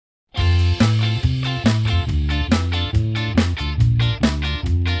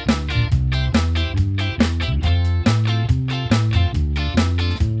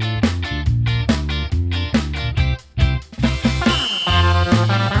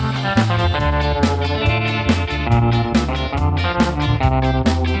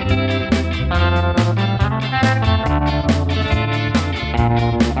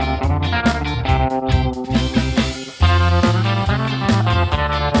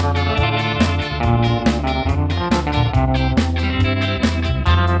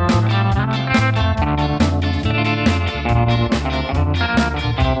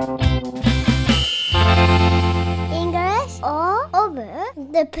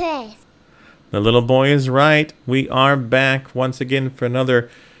pissed. The little boy is right. We are back once again for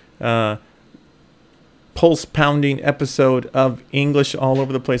another pulse-pounding episode of English all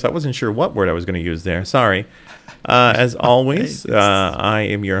over the place. I wasn't sure what word I was going to use there. Sorry. As always, I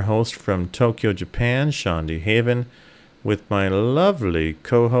am your host from Tokyo, Japan, Shawn DeHaven, with my lovely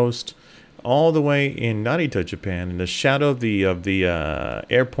co-host all the way in Narita, Japan, in the shadow of the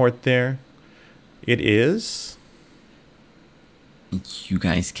airport there. It is... You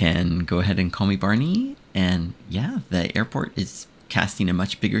guys can go ahead and call me Barney. And yeah, the airport is casting a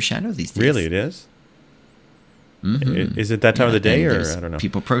much bigger shadow these days. Really, it is? Mm-hmm. Is it that time of the day, or I don't know?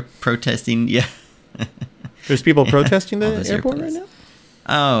 People protesting, yeah. There's people protesting the airport right now?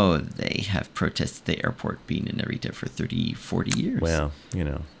 Oh, they have protested the airport being in Narita for 30, 40 years. Well,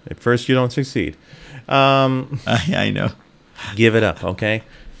 at first you don't succeed. I know. Give it up, okay?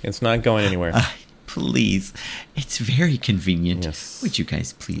 It's not going anywhere. Please. It's very convenient. Yes. Would you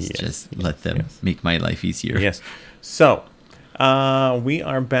guys please let them make my life easier? Yes. So, we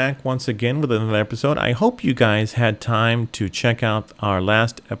are back once again with another episode. I hope you guys had time to check out our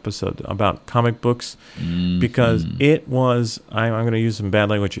last episode about comic books, because it was, I'm going to use some bad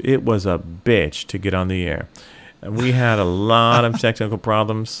language, it was a bitch to get on the air. We had a lot of technical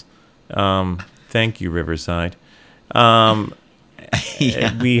problems. Thank you, Riverside. We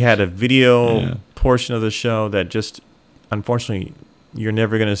had a video portion of the show that just, unfortunately, you're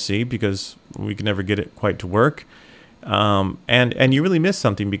never going to see because we can never get it quite to work. And you really missed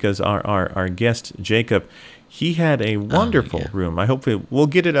something because our guest, Jacob, he had a wonderful room. I hope we'll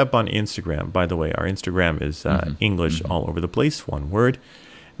get it up on Instagram. By the way, our Instagram is English all over the place, one word.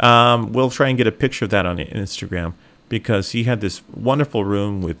 We'll try and get a picture of that on Instagram because he had this wonderful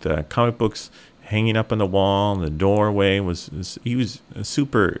room with comic books hanging up on the wall. The doorway he was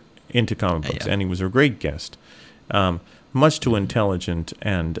super into comic books, and he was a great guest. Much too intelligent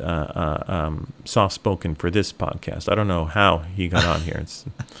and soft-spoken for this podcast. I don't know how he got on here. It's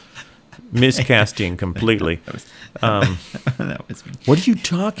miscasting completely. That was me. What are you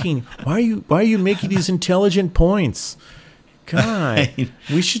talking? Why are you making these intelligent points? God,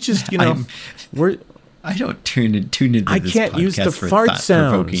 we should just, I don't tune into I this can't podcast use the for fart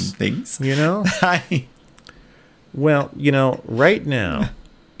sounds. Things. Well, right now,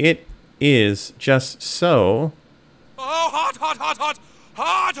 it is just so...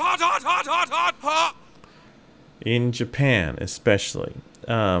 In Japan, especially,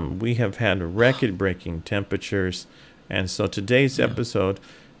 we have had record-breaking temperatures, and so today's episode,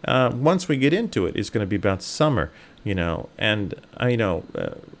 once we get into it, is going to be about summer. And I know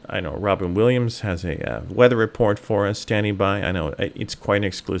Robin Williams has a weather report for us standing by. I know it's quite an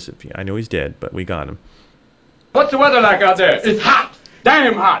exclusive. I know he's dead, but we got him. What's the weather like out there? It's hot.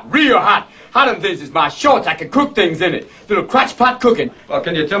 Damn hot. Real hot. Hot than this is my shorts. I can cook things in it. Little crotch pot cooking. Well,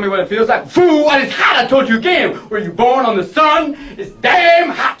 can you tell me what it feels like? Fool, what is hot? I told you again. Were you born on the sun? It's damn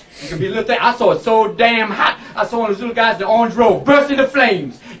hot. You can be a little thing. I saw it so damn hot. I saw one of those little guys in the orange robe burst into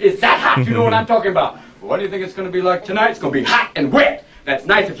flames. It's that hot. You know what I'm talking about. Well, what do you think it's going to be like tonight? It's going to be hot and wet. That's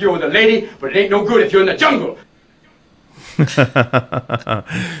nice if you're with a lady, but it ain't no good if you're in the jungle.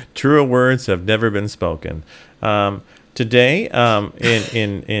 Truer words have never been spoken. Today,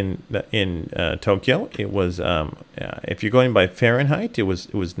 in Tokyo, it was if you're going by Fahrenheit, it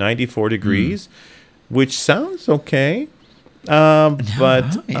was 94 degrees, which sounds okay,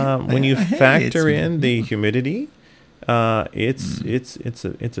 but when you factor in the humidity, it's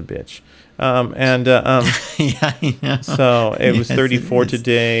a bitch. Yeah, I know. So it was 34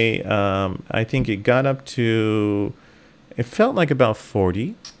 today. I think it got up to, it felt like about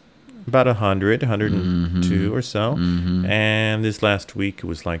 40. About 100, 102 or so. And this last week, it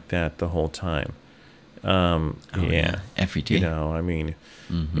was like that the whole time. Every day.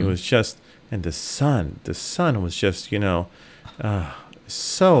 It was just, and the sun was just,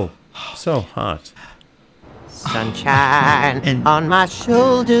 so hot. Sunshine on my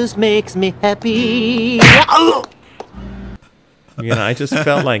shoulders makes me happy. I just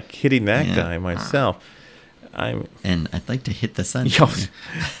felt like hitting that guy myself. And I'd like to hit the sun.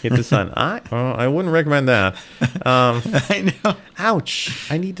 Hit the sun. I wouldn't recommend that. I know. Ouch!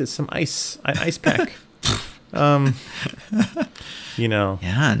 I need some ice pack.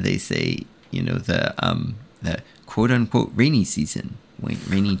 Yeah, they say the quote unquote rainy season,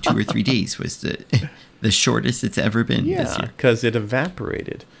 rainy 2 or 3 days, was the shortest it's ever been this year. Because it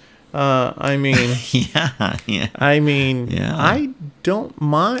evaporated. I don't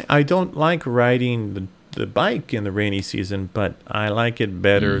mind. I don't like riding the bike in the rainy season, but I like it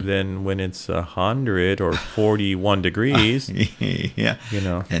better than when it's 100 or 41 degrees. Yeah. You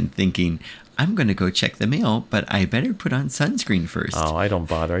know. And thinking, I'm going to go check the mail, but I better put on sunscreen first. Oh, I don't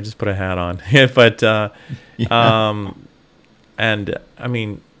bother. I just put a hat on. But, and I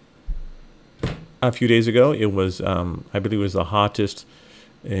mean, a few days ago, it was, I believe it was the hottest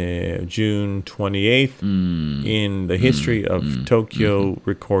June 28th in the history of Tokyo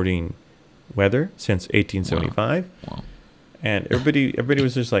recording weather since 1875. Wow. And everybody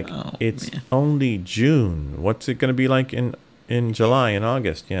was just like, it's only June. What's it going to be like in July and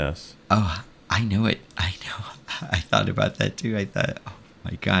August? Yes. Oh, I know it. I know. I thought about that too. I thought, oh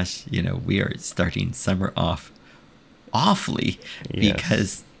my gosh, we are starting summer off awfully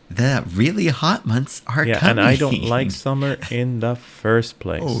because the really hot months are coming. And I don't like summer in the first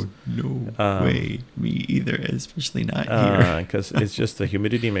place. Oh, no way. Me either, especially not here. Because it's just the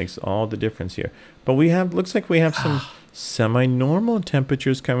humidity makes all the difference here. But looks like we have some semi-normal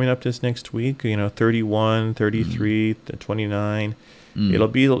temperatures coming up this next week, 31, 33, 29.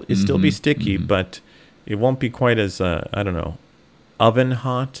 It'll still be sticky, but it won't be quite as, oven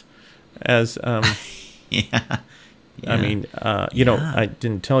hot as... I mean, I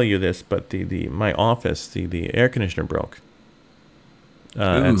didn't tell you this, but my office, the air conditioner broke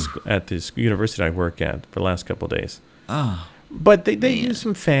at this university I work at for the last couple of days. Oh, but they used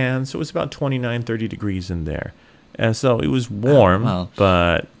some fans, so it was about 29, 30 degrees in there. And so it was warm,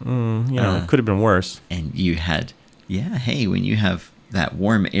 but, it could have been worse. And you had, when you have that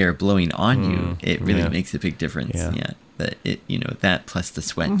warm air blowing on you, it really makes a big difference. Yeah. That plus the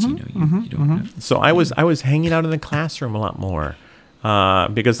sweat, you don't know. So I was hanging out in the classroom a lot more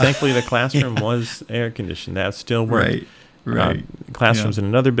because thankfully the classroom was air conditioned. That still worked. Right. Classrooms in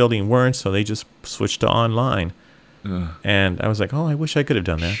another building weren't, so they just switched to online. And I was like, oh, I wish I could have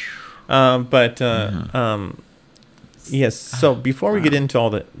done that. Yes. So before we get into all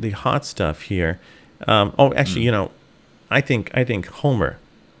the hot stuff here, I think Homer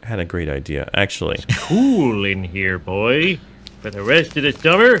had a great idea, actually. It's cool in here, boy. For the rest of the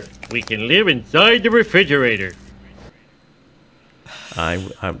summer, we can live inside the refrigerator.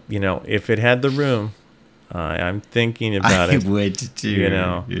 If it had the room, I'm thinking about it. I would too.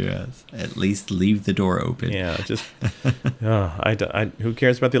 Yes. At least leave the door open. Yeah. Just. Who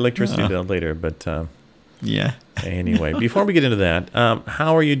cares about the electricity bill later? But. Anyway, before we get into that,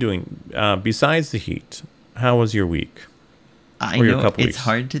 how are you doing? Besides the heat, how was your week? I know it's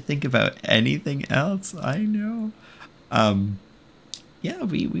hard to think about anything else. I know.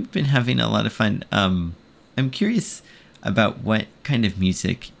 We've been having a lot of fun. I'm curious about what kind of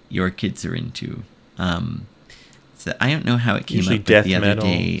music your kids are into. So I don't know how it came Usually up death the other metal,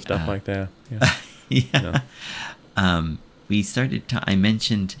 day. Stuff like that. We started.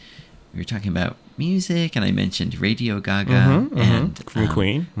 We were talking about music, and I mentioned Radio Gaga and from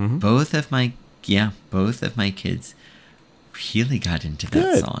Queen. Both of my kids really got into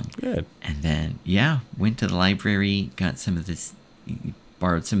that song. Good. And then, went to the library, got some of this,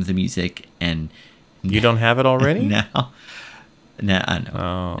 borrowed some of the music, and... You don't have it already? No.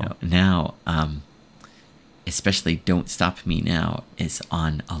 Now, especially Don't Stop Me Now is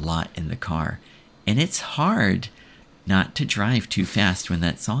on a lot in the car. And it's hard not to drive too fast when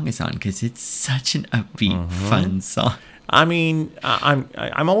that song is on, because it's such an upbeat, fun song. I mean,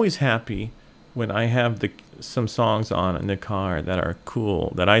 I'm always happy when I have some songs on in the car that are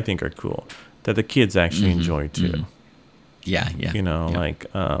cool, that I think are cool, that the kids actually enjoy too. Yeah.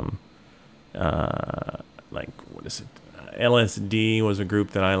 Like what is it? LSD was a group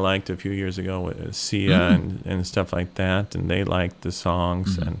that I liked a few years ago with Sia and stuff like that, and they liked the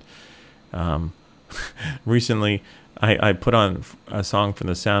songs. And recently, I put on a song from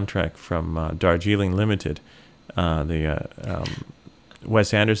the soundtrack from Darjeeling Limited, the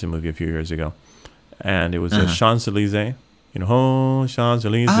Wes Anderson movie a few years ago. And it was a Champs-Élysées,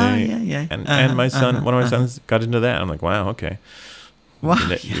 Champs-Élysées. And my son, one of my sons got into that. I'm like, wow, okay. Wow.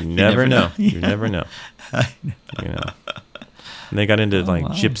 You never know. You never know. And they got into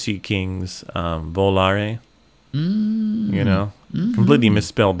Gypsy Kings, Volare. Completely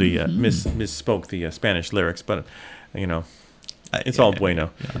misspelled misspoke the Spanish lyrics, but it's all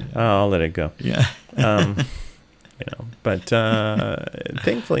bueno. I'll let it go. Yeah. But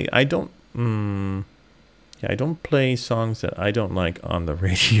thankfully I don't. I don't play songs that I don't like on the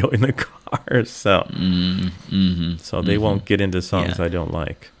radio in the car, so they won't get into songs I don't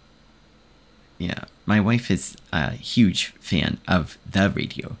like. Yeah, my wife is a huge fan of the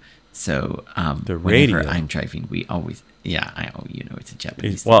radio, so the radio. Whenever I'm driving, we always it's a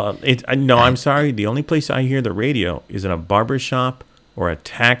Japanese. I'm sorry. The only place I hear the radio is in a barber shop or a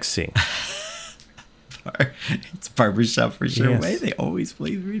taxi. bar. It's barbershop for sure. Yes. Why they always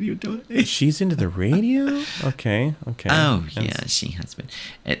play the radio, don't they? She's into the radio? Okay. Oh, yeah, she has been.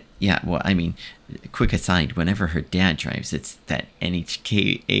 Well, I mean, quick aside, whenever her dad drives, it's that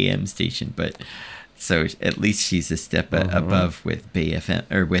NHK AM station, but so at least she's a step above with Bay FM,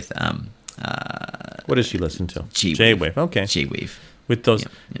 or with, what does she listen to? J-Wave. Okay. J-Wave. With those,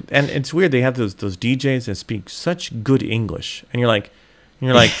 Yep. and it's weird, they have those DJs that speak such good English, and you're like,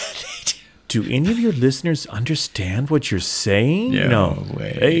 do any of your listeners understand what you're saying? No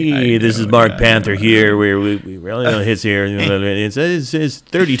way. Hey, this is Mark Panther here. We really know hits here. It's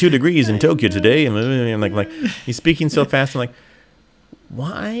 32 degrees in Tokyo today, and like he's speaking so fast. I'm like,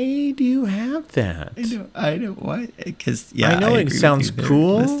 why do you have that? I know why. Because I know it sounds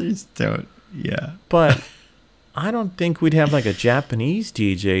cool. Listeners don't. Yeah. But I don't think we'd have like a Japanese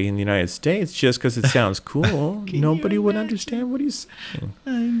DJ in the United States just because it sounds cool. Nobody would understand what he's saying.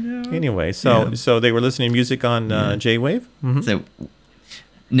 I know. Anyway, so they were listening to music on J-Wave? Mm-hmm. So,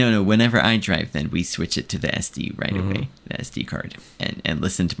 no. Whenever I drive, then we switch it to the SD right away, the SD card, and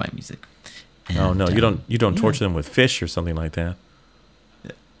listen to my music. Oh no, you don't torture them with fish or something like that.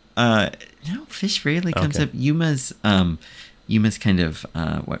 No, fish rarely comes up. Yuma's kind of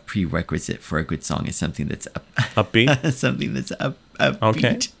what prerequisite for a good song is something that's upbeat. Something that's upbeat.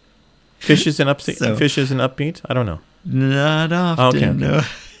 Okay. Fish is an upbeat. Fish is an upbeat. I don't know. Not often. Okay. No.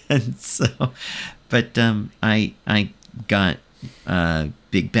 And so, but I got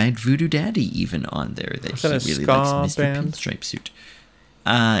Big Bad Voodoo Daddy even on there that is that he a really ska likes. Mr. band? Pinstripe Suit.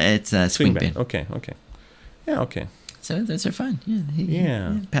 It's a swing band. Okay. Yeah. Okay. So those are fun.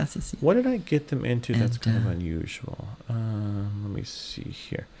 Yeah. He passes. What did I get them into that's kind of unusual? Let me see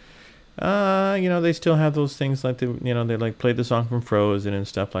here. They still have those things like they like play the song from Frozen and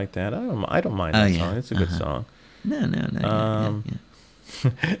stuff like that. I don't mind that song. It's a good song. No.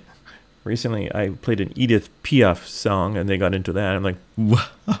 Yeah. Recently, I played an Edith Piaf song, and they got into that. I'm like, wow,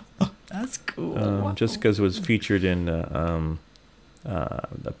 that's cool. Just because it was featured in the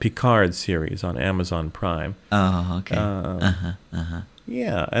Picard series on Amazon Prime. Oh, okay.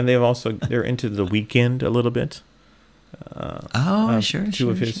 Yeah, and they're into The Weeknd a little bit. Sure.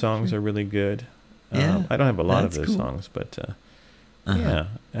 Two of his songs are really good. Yeah, I don't have a lot of his cool. songs, but my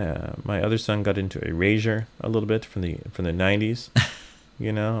other son got into Erasure a little bit from the 90s.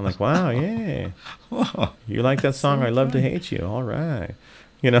 I'm like, wow, yeah. Whoa, you like that song? I Love to Hate You. All right.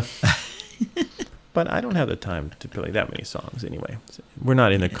 But I don't have the time to play that many songs anyway. We're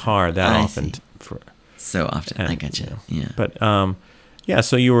not in the car that often. So often. I got you. Yeah. But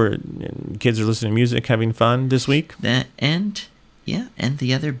so kids are listening to music, having fun this week? And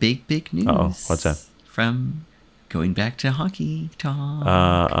the other big news. Oh, what's that? From going back to hockey talk.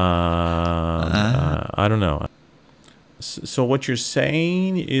 I don't know. So what you're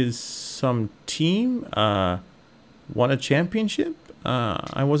saying is some team won a championship?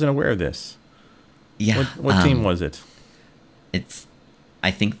 I wasn't aware of this. Yeah. What team was it? It's,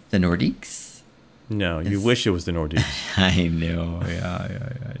 I think, the Nordiques. No, you wish it was the Nordiques. I know. Yeah, I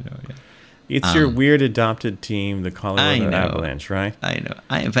know. Yeah. It's your weird adopted team, the Colorado Avalanche, right? I know.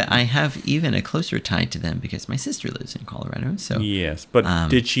 But I have even a closer tie to them because my sister lives in Colorado. So yes, but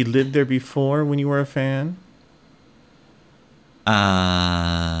did she live there before when you were a fan?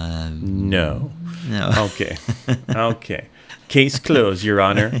 No. Okay. Case closed, Your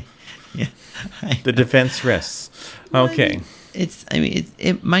Honor. Yeah. The defense rests. Okay.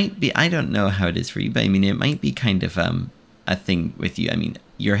 It might be. I don't know how it is for you, but it might be kind of a thing with you.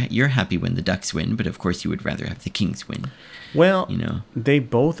 You're happy when the Ducks win, but of course you would rather have the Kings win. Well, they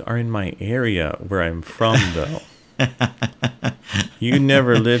both are in my area where I'm from, though. You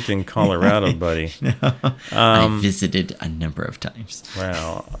never lived in Colorado, buddy. No. I visited a number of times.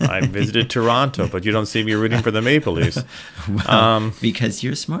 Well, I visited Toronto, but you don't see me rooting for the Maple Leafs. Because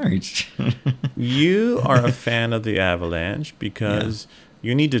you're smart. You are a fan of the Avalanche because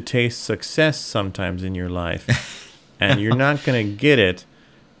you need to taste success sometimes in your life. And you're not going to get it,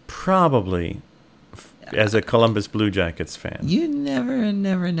 probably, as a Columbus Blue Jackets fan. You never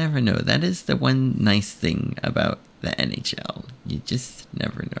know. That is the one nice thing about the NHL. You just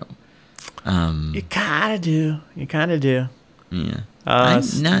never know. You kind of do. Yeah. I'm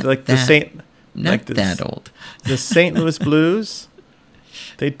not like that old. The St. Louis Blues,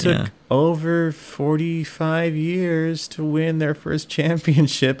 they took over 45 years to win their first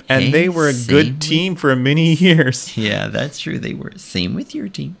championship, and they were a good team for many years. Yeah, that's true. They were. Same with your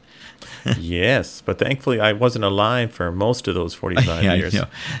team. Yes, but thankfully I wasn't alive for most of those 45 years. I know.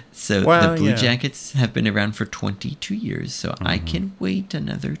 So the Blue Jackets have been around for 22 years, so I can wait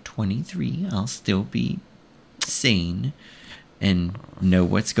another 23. I'll still be sane. and know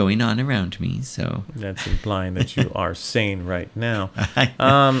what's going on around me. So That's implying that you are sane right now.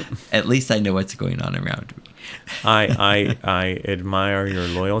 at least I know what's going on around me. I admire your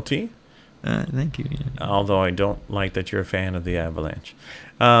loyalty, Thank you. Yeah. although I don't like that you're a fan of the Avalanche.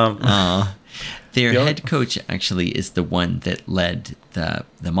 Their The only- head coach actually is the one that led the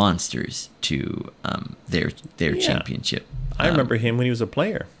Monsters to their Yeah. championship. I remember him when he was a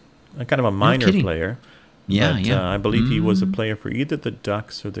player, a kind of a minor kidding. player. Yeah, but, yeah. I believe he was a player for either the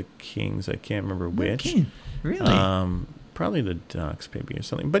Ducks or the Kings. I can't remember which. Okay, really? Probably the Ducks, maybe, or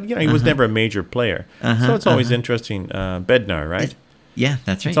something. But, he was never a major player. So it's always interesting. Bednar, right? Yeah,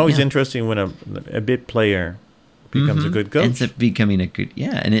 that's right. It's always yeah. interesting when a bit player becomes a good coach. Ends up becoming a good,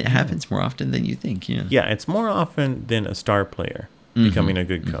 and it happens more often than you think. Yeah. Yeah, it's more often than a star player becoming a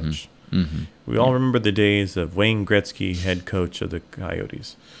good coach. We all remember the days of Wayne Gretzky, head coach of the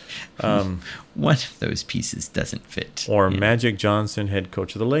Coyotes, One of those pieces doesn't fit. or Yeah. Magic Johnson, head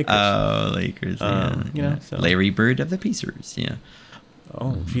coach of the Lakers. Oh, Lakers. Yeah, you know, yeah. so- Larry Bird of the Pacers. Yeah.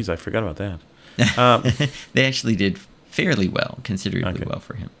 Oh, geez, I forgot about that. They actually did fairly well, considerably Okay. well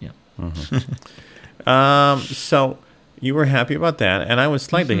for him. Yeah. So you were happy about that, and I was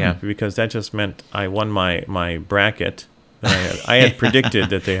slightly happy because that just meant I won my bracket. That I had predicted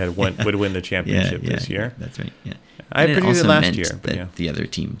that they would win the championship this year. That's right. Yeah. I And it predicted also last meant year, but that yeah. the other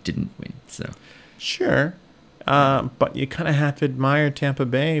team didn't win. So Sure. But you kind of have to admire Tampa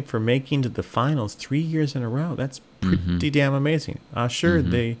Bay for making to the finals 3 years in a row. That's pretty damn amazing. Sure,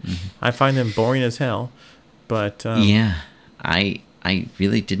 I find them boring as hell, but yeah, I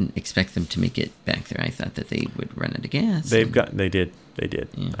really didn't expect them to make it back there. I thought that they would run out of gas. they did.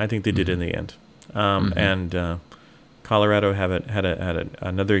 Yeah. I think they did in the end. And Colorado had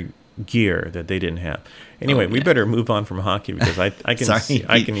another gear that they didn't have. Anyway, we better move on from hockey because I can Sorry,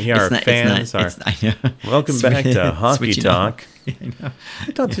 I can hear our fans are. I know. Welcome It's back really to Hockey switching Talk. on. I know. I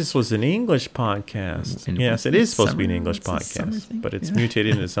thought this was an English podcast. And Yes, it wasn't is supposed to be an summer? English It's a summer podcast, thing? but it's Yeah.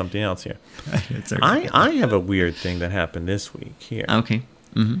 mutated into something else here. It's all right. I have a weird thing that happened this week here. Okay.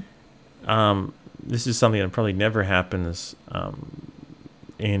 Mm-hmm. This is something that probably never happens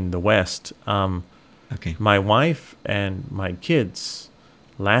in the West. Okay. My wife and my kids'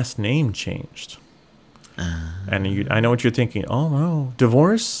 last name changed. And I know what you're thinking. Oh, no.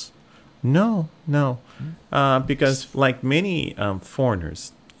 Divorce? No. Because like many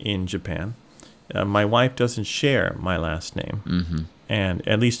foreigners in Japan, my wife doesn't share my last name. Mm-hmm. And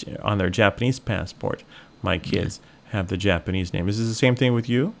at least on their Japanese passport, my kids have the Japanese name. Is this the same thing with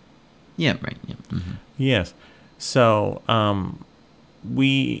you? Yeah. Right. Yeah. Mm-hmm. Yes. So and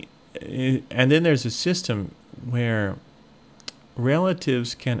then there's a system where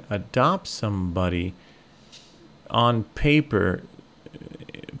relatives can adopt somebody on paper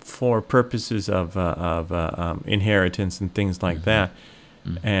for purposes of inheritance and things like that.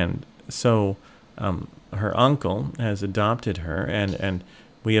 And so her uncle has adopted her, and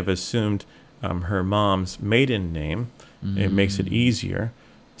we have assumed her mom's maiden name. It makes it easier.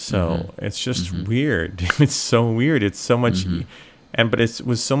 So it's just weird. It's so weird. It's so much, but it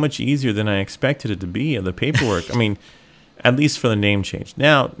was so much easier than I expected it to be. The paperwork. I mean, at least for the name change.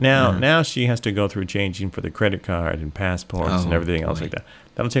 Now she has to go through changing for the credit card and passports and everything else like that.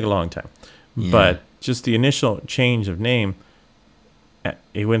 That'll take a long time. Yeah. But just the initial change of name,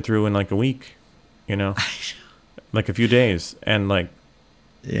 it went through in like a week. Like a few days, and like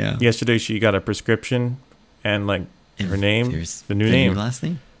Yeah. yesterday she got a prescription and like her name, There's the new name. last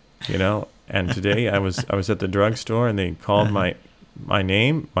name. And today I was at the drugstore and they called my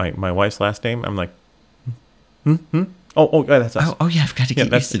name, my wife's last name. I'm like, oh, that's us. Oh yeah, I've got to get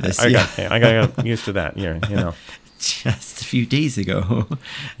used to this. I got get used to that. Yeah. Just a few days ago.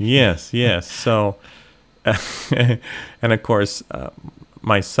 Yes. So, and of course,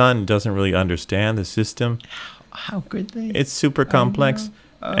 my son doesn't really understand the system. How could they? It's super complex.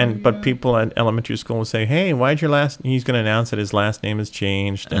 But people at elementary school will say, "Hey, why'd your last?" He's going to announce that his last name has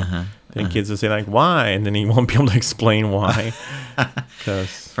changed, and then kids will say like, "Why?" And then he won't be able to explain why.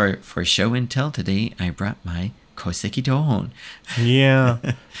 Because For show and tell today, I brought my koseki don. yeah,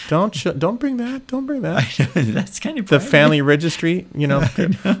 don't bring that. Don't bring that. That's kind of The private. family registry,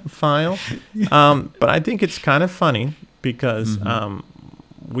 file. But I think it's kind of funny because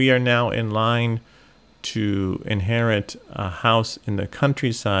we are now in line to inherit a house in the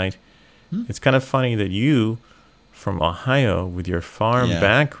countryside. It's kind of funny that you, from Ohio, with your farm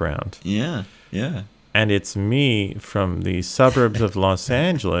background, Yeah. and it's me from the suburbs of Los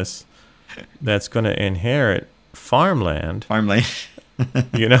Angeles that's going to inherit farmland. Farmland.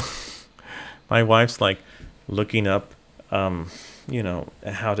 My wife's like looking up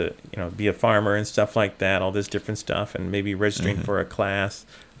how to, be a farmer and stuff like that, all this different stuff, and maybe registering for a class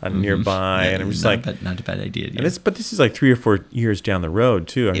nearby. And I'm just not a bad idea. Yeah. But this is like 3 or 4 years down the road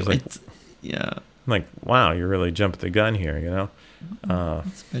too. I was like, yeah. I'm like, wow, you're really jumping the gun here,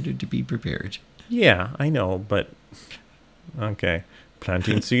 It's better to be prepared. Yeah, I know, but okay,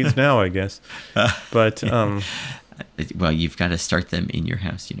 planting seeds now, I guess. But well, you've got to start them in your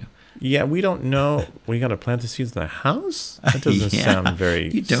house, Yeah, we don't know. We got to plant the seeds in the house? That doesn't sound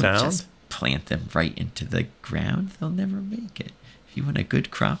very You don't sound. just plant them right into the ground. They'll never make it. If you want a good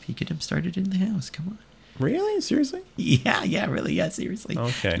crop, you get them started in the house. Come on. Really? Seriously? Yeah, really. Yeah, seriously.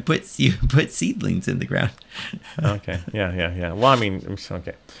 Okay. You put seedlings in the ground. Okay. Yeah. Well, I mean,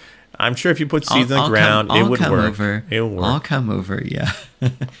 okay. I'm sure if you put seeds in the ground, it would work. It would work. I'll come over, yeah.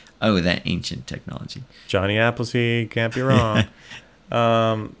 Oh, that ancient technology. Johnny Appleseed, can't be wrong.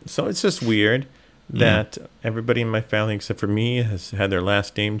 So it's just weird that everybody in my family, except for me, has had their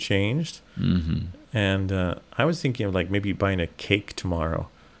last name changed. Mm-hmm. And I was thinking of maybe buying a cake tomorrow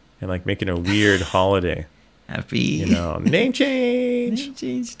and making a weird holiday. Happy. Name change. Name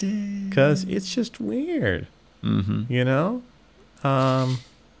change day. Because it's just weird. Mm-hmm.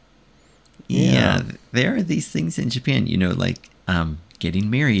 Yeah, there are these things in Japan, getting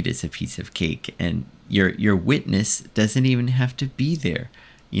married is a piece of cake, and your witness doesn't even have to be there.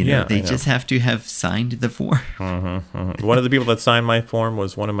 They just have to have signed the form. Mm-hmm, mm-hmm. One of the people that signed my form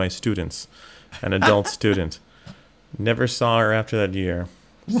was one of my students, an adult student. Never saw her after that year.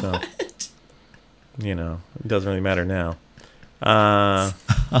 So, What? it doesn't really matter now.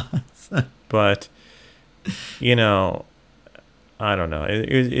 But, I don't know.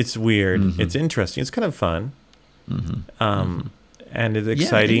 It's weird. Mm-hmm. It's interesting. It's kind of fun. Mm-hmm. And it's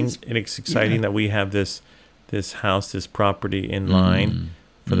exciting. It's exciting that we have this house, this property in line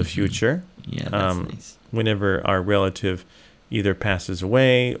for the future. Yeah, that's nice. Whenever our relative either passes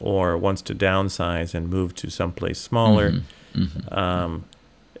away or wants to downsize and move to someplace smaller.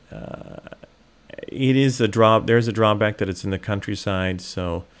 It is there's a drawback that it's in the countryside,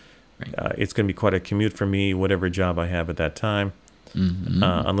 so it's going to be quite a commute for me, whatever job I have at that time,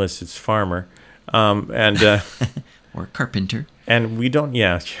 unless it's farmer, and or carpenter. And we don't.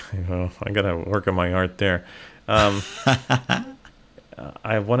 Yeah, I got to work on my art there. I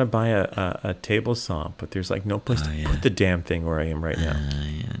want to buy a table saw, but there's no place to put the damn thing where I am right now.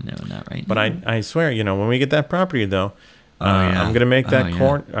 No, not right but now. But I swear, when we get that property though, I'm gonna make that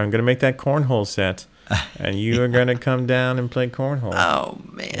I'm gonna make that cornhole set, and you are gonna come down and play cornhole. Oh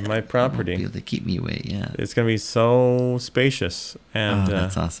man, in my property. Be able to keep me away. Yeah, it's gonna be so spacious, and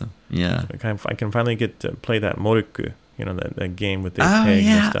that's awesome. Yeah, I can finally get to play that Moriku, that game with the peg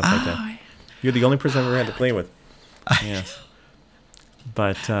and stuff like that. Yeah. You're the only person I've ever had to play with. Yes.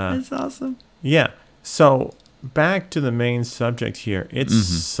 But that's awesome. Yeah. So back to the main subject here. It's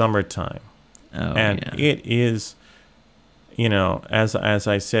summertime, and it is, as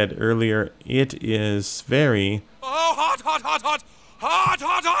I said earlier, it is very hot.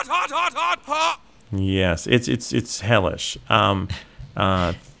 Yes, it's hellish.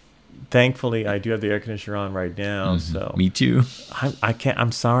 Thankfully, I do have the air conditioner on right now. So me too. I can't.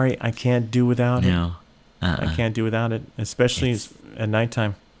 I'm sorry. I can't do without it. I can't do without it, especially at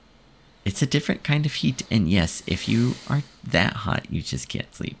nighttime. It's a different kind of heat, and yes, if you are that hot, you just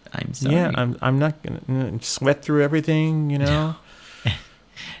can't sleep. I'm sorry. Yeah, I'm not gonna sweat through everything, No.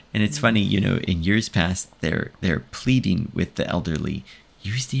 And it's funny, in years past, they're pleading with the elderly.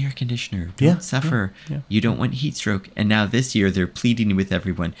 Use the air conditioner. Don't suffer. Yeah. You don't want heat stroke. And now this year, they're pleading with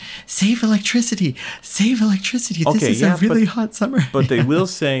everyone. Save electricity. Save electricity. Okay, this is a really hot summer. But they will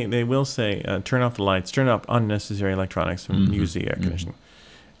say, turn off the lights, turn off unnecessary electronics, and use the air conditioning.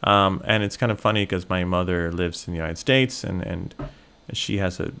 And it's kind of funny because my mother lives in the United States, and she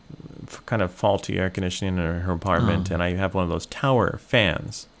has a kind of faulty air conditioning in her apartment, and I have one of those tower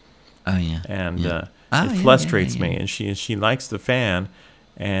fans. Oh, yeah. And it frustrates me, and she likes the fan.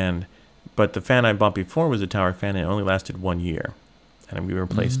 But the fan I bought before was a tower fan, and it only lasted 1 year, and we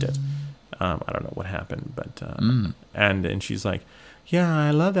replaced it. I don't know what happened, but and she's like, "Yeah,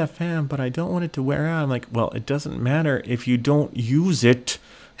 I love that fan, but I don't want it to wear out." I'm like, "Well, it doesn't matter if you don't use it,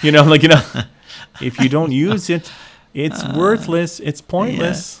 if you don't use it, it's worthless, it's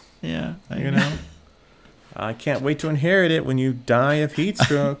pointless." Yeah, I can't wait to inherit it when you die of heat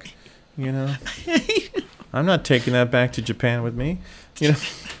stroke. I'm not taking that back to Japan with me.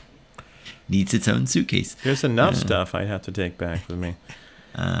 Needs its own suitcase. There's enough stuff I have to take back with me.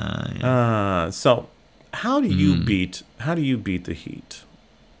 So how do you beat the heat?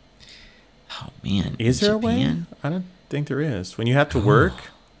 Oh man, is there Japan? A way? I don't think there is. When you have to work.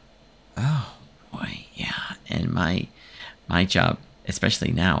 Oh boy, yeah. And my my job,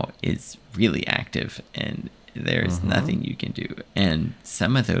 especially now, is really active, and there's nothing you can do. And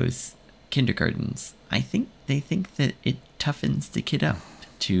some of those kindergartens, I think they think that it toughens the kid up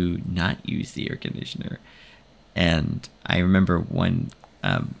to not use the air conditioner. And I remember one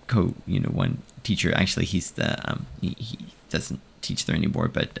one teacher, actually he's the he doesn't teach there anymore,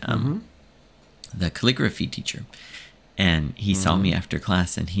 but the calligraphy teacher, and he saw me after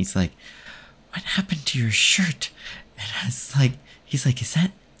class, and he's like, "What happened to your shirt?" And I was like, he's like, "Is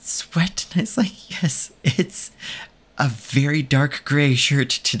that sweat?" And I was like, "Yes, it's a very dark gray shirt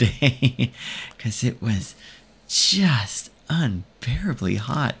today," because it was just unbearably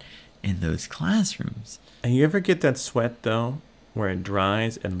hot in those classrooms. And you ever get that sweat though, where it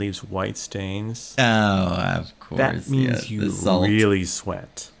dries and leaves white stains? Oh, of course. That means you salt. really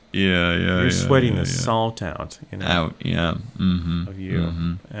sweat. Yeah. You're sweating the salt out, Out, yeah. of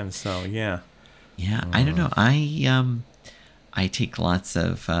you. And so, yeah. Yeah, I don't know. I take lots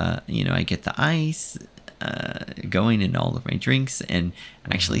of, I get the ice going in all of my drinks, and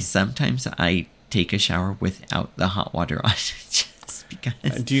actually sometimes I take a shower without the hot water on, just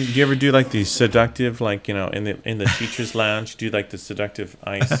because. Do you ever do like the seductive, like, in the teacher's lounge, do like the seductive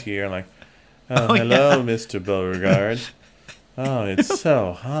ice here, like, oh hello, yeah. Mr. Beauregard. Oh, it's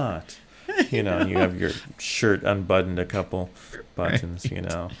so hot. You have your shirt unbuttoned a couple buttons,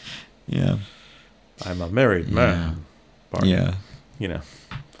 right. Yeah. I'm a married man. Barney. Yeah.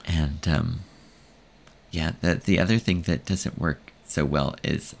 And, the other thing that doesn't work so well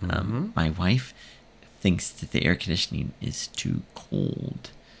is my wife thinks that the air conditioning is too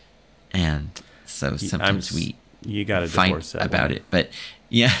cold. And so sometimes you gotta fight about it. But,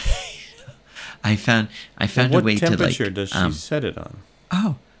 yeah. I found a way to, like... What temperature does she set it on?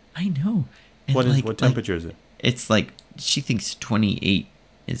 Oh, I know. And what temperature is it? It's like, she thinks 28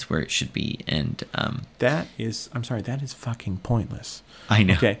 is where it should be, and... that is fucking pointless. I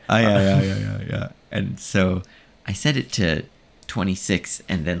know. Okay. Yeah. And so, I set it to 26,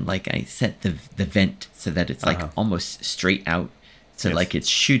 and then, like, I set the vent so that it's, like, almost straight out, so, yes. Like, it's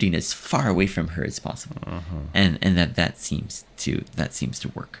shooting as far away from her as possible. And that seems to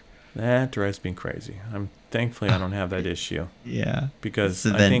work. That drives me crazy. Thankfully I don't have that issue. Yeah. Because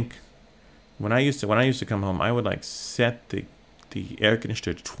so I think when I used to come home, I would like set the air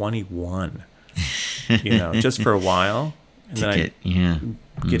conditioner to 21. Just for a while, and then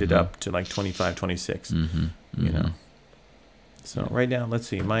get it up to like 25, 26. So right now, let's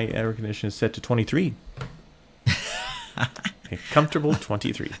see. My air conditioner is set to 23. A comfortable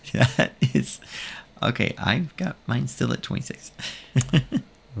 23. That is okay. I've got mine still at 26.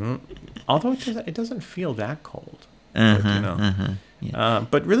 Although it doesn't feel that cold.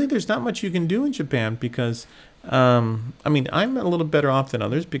 But really, there's not much you can do in Japan because, I'm a little better off than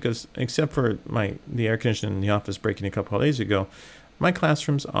others because, except for the air conditioning in the office breaking a couple of days ago, my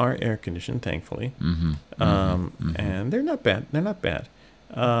classrooms are air conditioned, thankfully, and they're not bad. They're not bad.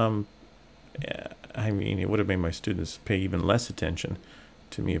 It would have made my students pay even less attention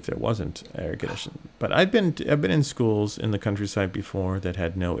to me if there wasn't air conditioning. But I've been in schools in the countryside before that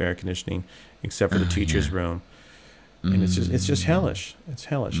had no air conditioning except for the teacher's room, and it's just hellish. It's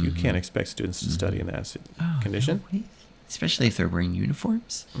hellish. You can't expect students to study in that condition, especially if they're wearing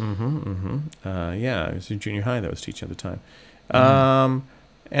uniforms. Yeah, it was in junior high that I was teaching at the time,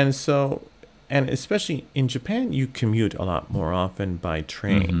 and especially in Japan, you commute a lot more often by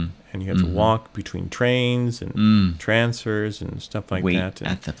train. And you have to walk between trains and transfers and stuff like that. Wait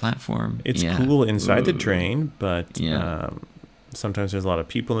at the platform. It's cool inside the train, but sometimes there's a lot of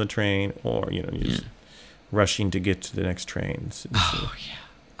people in the train, or you're just rushing to get to the next train.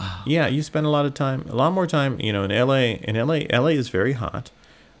 Yeah, you spend a lot more time. In LA. LA is very hot,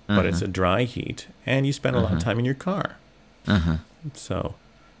 but it's a dry heat, and you spend a lot of time in your car. So,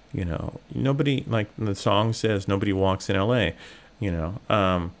 nobody, like the song says, nobody walks in LA.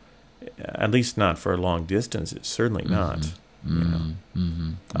 At least not for a long distance. It's certainly not.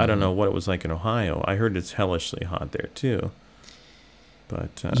 I don't know what it was like in Ohio. I heard it's hellishly hot there too.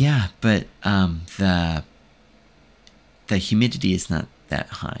 But the humidity is not that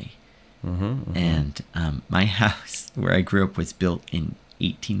high. And my house where I grew up was built in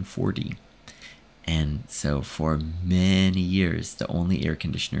 1840, and so for many years the only air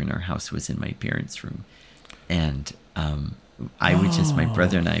conditioner in our house was in my parents' room, and my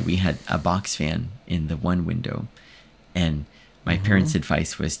brother and I, we had a box fan in the one window, and my parents'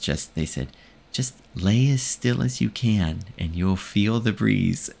 advice was they said, just lay as still as you can and you'll feel the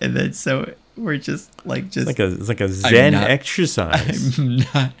breeze. And then so we're it's like a Zen exercise. I'm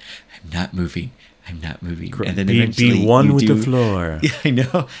not moving. And then be one with the floor. Yeah, I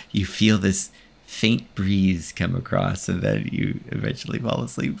know. You feel this faint breeze come across, and then you eventually fall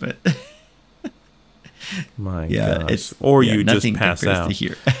asleep. But My yeah, gosh. Or you just nothing pass compares out. to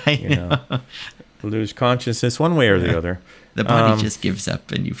here. I You know. know, lose consciousness one way or the other. The body just gives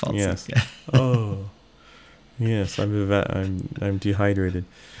up, and you fall Yes. asleep. Oh, yes. I'm dehydrated.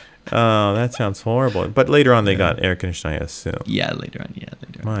 Oh, that sounds horrible. But later on, they got air conditioning, I assume. Yeah, later on.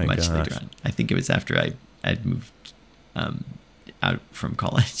 My Much gosh. later on. I think it was after I'd moved out from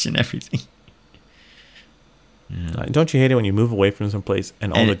college and everything. Yeah. Don't you hate it when you move away from some place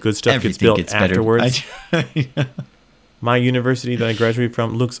and all And the good stuff gets everything built gets better. afterwards? My university that I graduated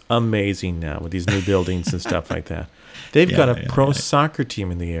from looks amazing now with these new buildings and stuff like that. They've got a pro soccer team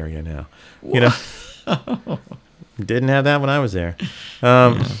in the area now. Whoa. You know, didn't have that when I was there.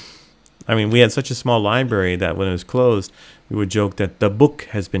 I mean, we had such a small library that when it was closed, we would joke that the book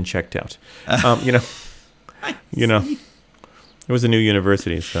has been checked out. You know, it was a new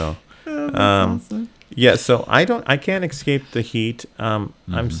university, so. Awesome. Yeah, so I can't escape the heat.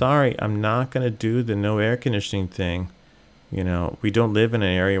 I'm sorry, I'm not gonna do the no air conditioning thing. You know, we don't live in an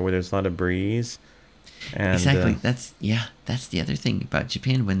area where there's a lot of breeze. And, exactly. That's the other thing about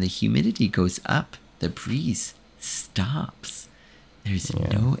Japan. When the humidity goes up, the breeze stops. There's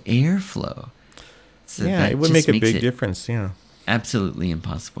no airflow. So it would make a big difference. Yeah, absolutely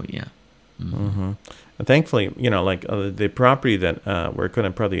impossible. Yeah. And thankfully, you know, like the property that we're going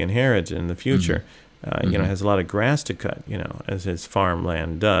to probably inherit in the future, you know, has a lot of grass to cut, you know, as his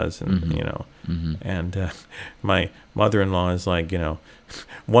farmland does, and you know, and my mother-in-law is like, you know,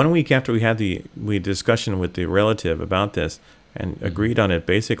 1 week after we had the discussion with the relative about this and agreed on it,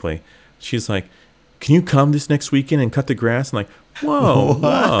 basically, she's like, "Can you come this next weekend and cut the grass?" I'm like,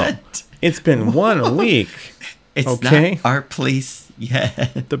 whoa, it's been 1 week. It's okay, not our place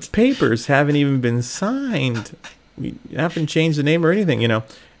yet. The papers haven't even been signed. We haven't changed the name or anything, you know.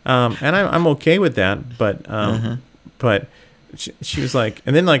 And I'm okay with that, but she was like,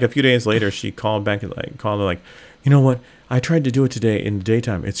 and then like a few days later, she called back and like, "You know what? I tried to do it today in the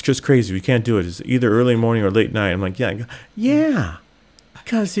daytime. It's just crazy. We can't do it. It's either early morning or late night." I'm like, yeah,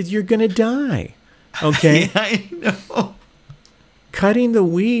 because you're gonna die. Okay, Yeah, I know. Cutting the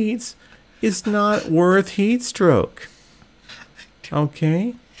weeds is not worth heat stroke.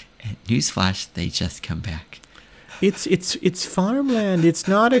 Okay. Newsflash: they just come back. It's farmland. It's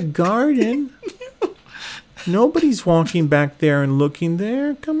not a garden. Nobody's walking back there and looking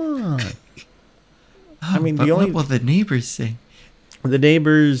there. Come on. I mean, what will the neighbors say? The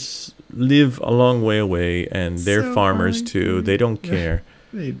neighbors live a long way away, and they're So farmers fine. too. They don't care.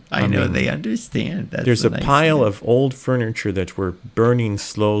 I know mean, they understand. That's there's the a nice pile thing. of old furniture that we're burning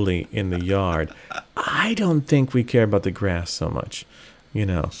slowly in the yard. I don't think we care about the grass so much, you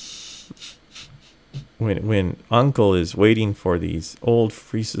know. When Uncle is waiting for these old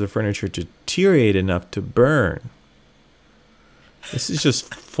pieces of furniture to deteriorate enough to burn. This is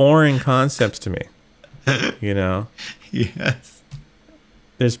just foreign concepts to me, you know. Yes.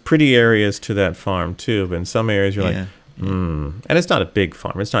 There's pretty areas to that farm too, but in some areas you're like, and it's not a big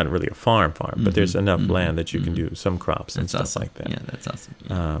farm. It's not really a farm, but there's enough land that you can do some crops and stuff awesome. like that. Yeah, that's awesome.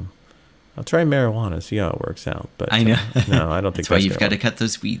 Yeah. I'll try marijuana, see how it works out. But I know. No, I don't think That's why that's you've got gonna to cut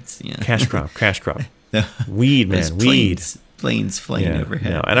those weeds. Yeah. work. Cash crop. Weed, man, Those weed. planes flying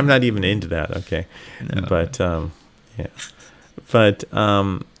overhead. No, and I'm not even into that. Okay, No. but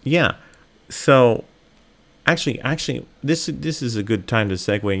yeah. So actually, this is a good time to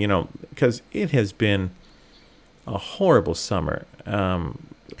segue. You know, because it has been a horrible summer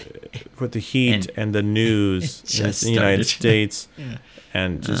with the heat and the news in the United States.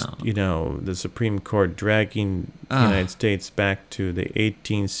 And just, you know, the Supreme Court dragging the United States back to the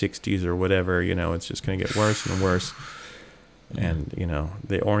 1860s or whatever, you know, it's just going to get worse and worse. And, you know,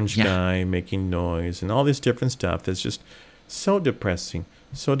 the orange guy making noise and all this different stuff that's just so depressing.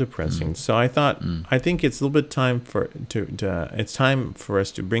 So I think it's a little bit time it's time for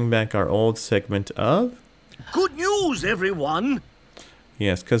us to bring back our old segment of Good news, everyone!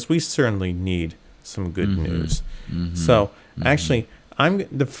 Yes, because we certainly need some good news. So, actually,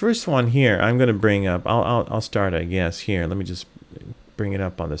 the first one here I'm going to bring up. I'll start, I guess, here. Let me just bring it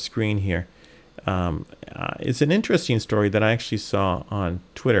up on the screen here. It's an interesting story that I actually saw on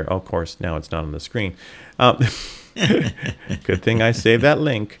Twitter. Oh, of course, now it's not on the screen. Good thing I saved that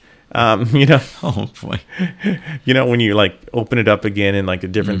link. You know. Oh boy. You know when you like open it up again in like a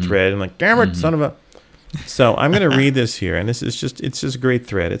different thread and like, damn it, son of a. So I'm going to read this here, and it's just a great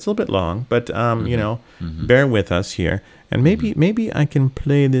thread. It's a little bit long, but you know, bear with us here, and maybe I can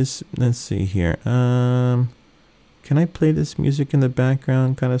play this. Let's see here. Can I play this music in the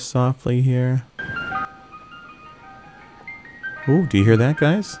background, kind of softly here? Ooh, do you hear that,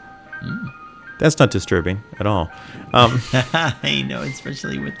 guys? That's not disturbing at all. I know,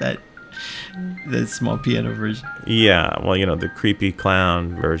 especially with the small piano version. Yeah, well, the creepy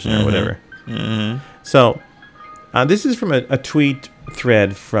clown version or whatever. So, this is from a tweet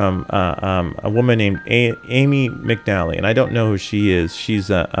thread from a woman named Amy McNally, and I don't know who she is. She's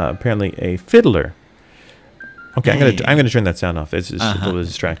apparently a fiddler. Okay, I'm gonna turn that sound off. It's just a little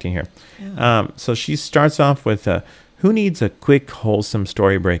distracting here. Yeah. So she starts off with, "Who needs a quick, wholesome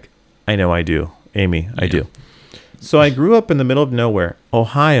story break? I know I do, Amy. I do. So I grew up in the middle of nowhere,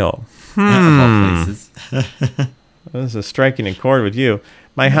 Ohio. Of all places. This is striking a chord with you.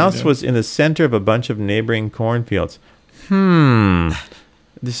 My house was in the center of a bunch of neighboring cornfields.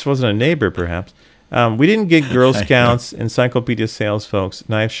 This wasn't a neighbor, perhaps. We didn't get Girl Scouts, encyclopedia sales folks,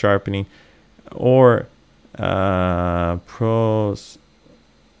 knife sharpening, or proselytizers.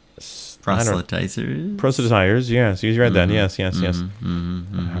 Yes, you read that. Yes.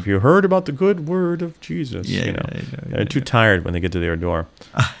 Have you heard about the good word of Jesus? They're too tired when they get to their door.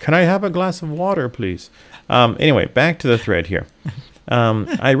 Can I have a glass of water, please? Anyway, back to the thread here.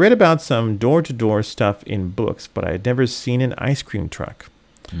 I read about some door-to-door stuff in books, but I had never seen an ice cream truck.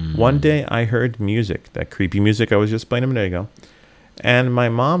 One day I heard music, that creepy music I was just playing a minute ago, and my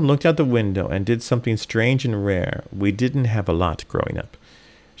mom looked out the window and did something strange and rare. We didn't have a lot growing up.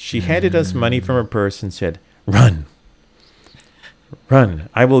 She handed us money from her purse and said, "Run. Run.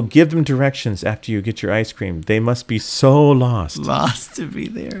 I will give them directions after you get your ice cream. They must be so lost." Lost to be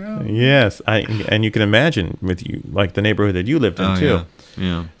there. Oh. Yes. And you can imagine with you, like the neighborhood that you lived in, too.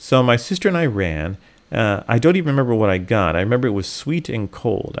 Yeah. So my sister and I ran. I don't even remember what I got. I remember it was sweet and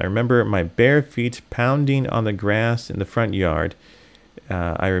cold. I remember my bare feet pounding on the grass in the front yard.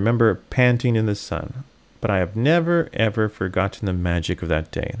 I remember panting in the sun. But I have never, ever forgotten the magic of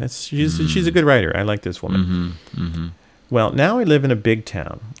that day. She's a good writer. I like this woman. Well, now I live in a big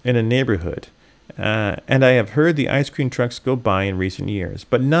town, in a neighborhood, and I have heard the ice cream trucks go by in recent years,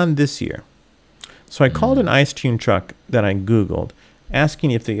 but none this year. So I called an ice cream truck that I Googled,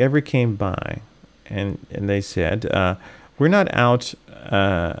 asking if they ever came by, and they said, we're not out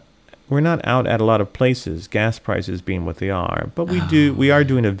at a lot of places, gas prices being what they are, but we are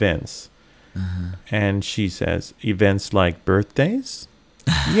doing events. And she says, events like birthdays?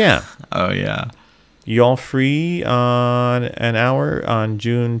 Yeah. Oh, yeah. Y'all free on an hour on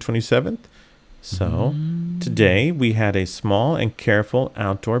June 27th? So today we had a small and careful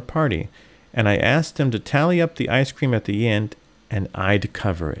outdoor party, and I asked them to tally up the ice cream at the end, and I'd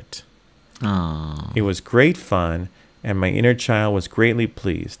cover it. Aww. It was great fun, and my inner child was greatly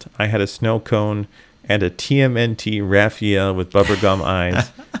pleased. I had a snow cone and a TMNT Raphael with bubblegum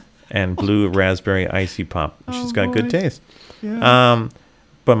eyes and blue raspberry icy pop. She's got good taste. Yeah.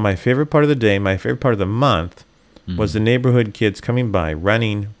 But my favorite part of the day, my favorite part of the month, was the neighborhood kids coming by,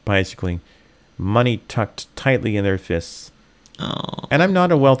 running, bicycling, money tucked tightly in their fists. Oh. And I'm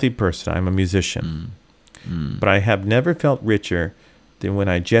not a wealthy person. I'm a musician. But I have never felt richer than when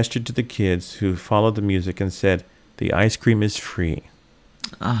I gestured to the kids who followed the music and said, "The ice cream is free."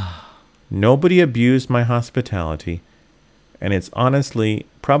 Nobody abused my hospitality, and it's honestly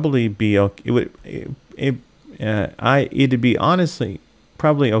probably be okay. It'd be honestly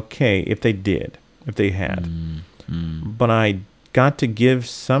probably okay if they did, if they had. But I got to give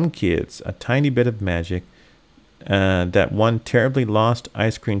some kids a tiny bit of magic that one terribly lost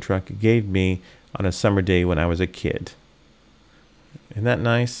ice cream truck gave me on a summer day when I was a kid. Isn't that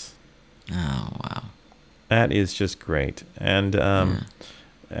nice? Oh, wow. That is just great. And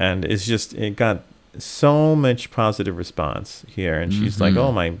it's just, it got so much positive response here. And she's like,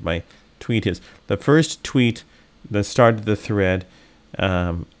 oh, my tweet is, the first tweet that started the thread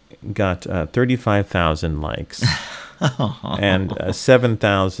got 35,000 likes and over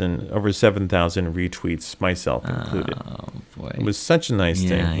 7,000 retweets, myself included. Oh, boy. It was such a nice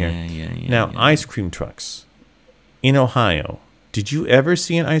thing here. Yeah, now, ice cream trucks in Ohio. Did you ever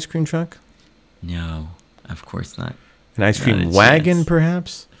see an ice cream truck? No, of course not. An ice cream wagon,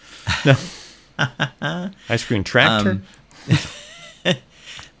 perhaps? No. Ice cream tractor?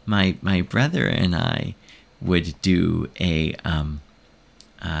 My brother and I would do a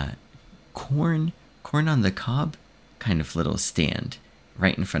corn on the cob kind of little stand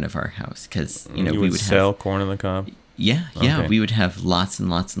right in front of our house, because we would sell corn on the cob. Yeah, Okay. we would have lots and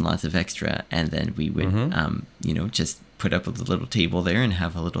lots and lots of extra, and then we would just put up a little table there and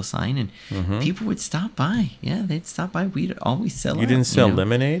have a little sign, and people would stop by. Yeah, they'd stop by. We'd always sell. You didn't sell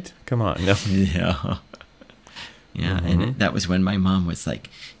lemonade? Come on, no. Yeah. And that was when my mom was like,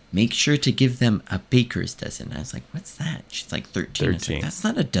 make sure to give them a baker's dozen. I was like, what's that? She's like, 13. I was like, that's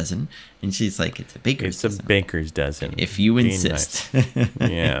not a dozen. And she's like, it's a baker's dozen. It's a baker's dozen. If you insist. Nice.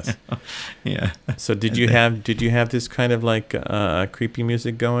 Yes. Yeah. So did you have this kind of like creepy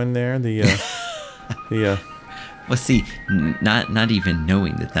music going there? Well, see, not even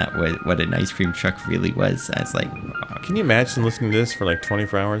knowing that was what an ice cream truck really was. I was like, wow. Can you imagine listening to this for like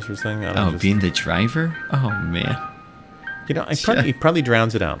 24 hours or something? Being the driver? Oh, man. He probably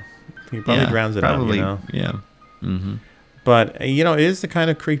drowns it out. He probably drowns it out, you know? Yeah. Mm-hmm. But, it is the kind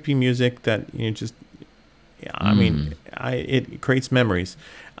of creepy music that it creates memories.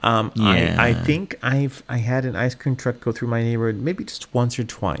 I think I had an ice cream truck go through my neighborhood maybe just once or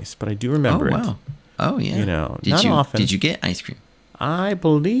twice, but I do remember it. Oh, wow. Oh, yeah. Not often. Did you get ice cream? I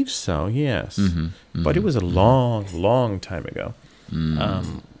believe so, yes. But it was a long, long time ago.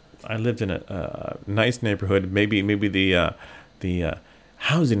 I lived in a nice neighborhood. Maybe the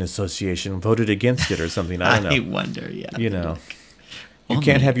housing association voted against it or something. I don't know. I wonder, yeah. You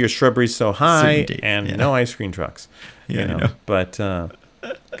can't have your shrubberies so high and no ice cream trucks. But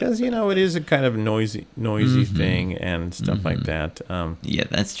because it is a kind of noisy thing and stuff like that. Yeah,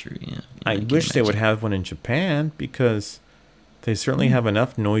 that's true. Yeah, I wish they would have one in Japan because they certainly have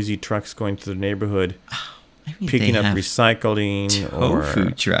enough noisy trucks going through the neighborhood, picking up recycling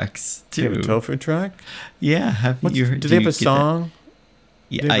tofu trucks too. They have a tofu truck? Yeah, have you heard? Do they have a song?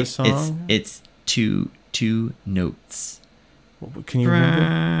 Yeah, it's two notes. Can you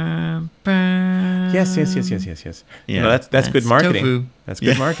remember? Yes. Yeah, that's good marketing. Tofu. That's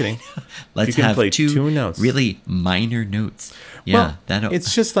good marketing. Let's you can have play two notes. Really minor notes. Yeah,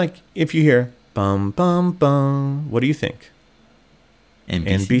 it's just like if you hear bum bum bum. What do you think?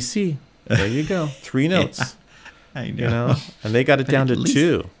 NBC. There you go. 3 notes. I know. And they got it down to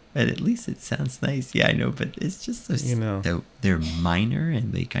 2. But at least it sounds nice. Yeah, I know. But it's just they're minor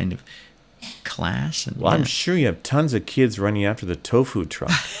and they kind of clash. And I'm sure you have tons of kids running after the tofu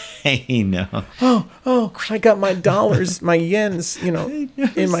truck. I know. Oh! I got my dollars, my yens,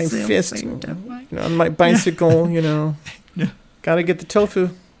 in my fist, on my bicycle. Gotta get the tofu.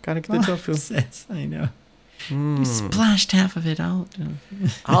 I know. You splashed half of it out.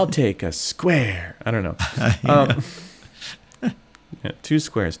 I'll take a square. I don't know. 2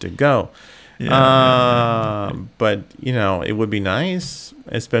 squares to go. But it would be nice,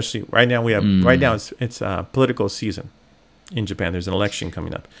 especially right now. Right now it's political season in Japan. There's an election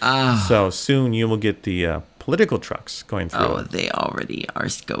coming up, so soon you will get the political trucks going through. Oh, they already are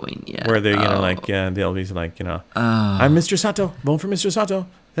going. Yeah, where they're they'll be like I'm Mr. Sato. Vote for Mr. Sato.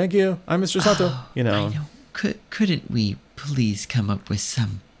 Thank you. I'm Mr. Sato. I know. Couldn't we please come up with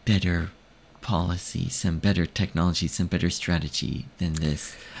some better policy, some better technology, some better strategy than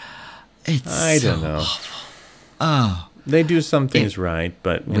this? I don't know. Awful. Oh, they do some things right,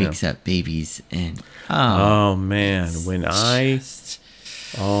 but wakes up babies and oh man, I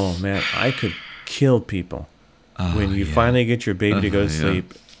could kill people when you finally get your baby to go to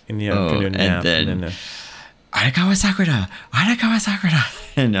sleep in the afternoon nap, and then Arakawa Sakura,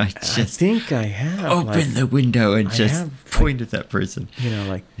 and I think I have open the window and just point at that person.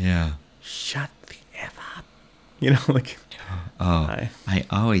 Shut the F up. I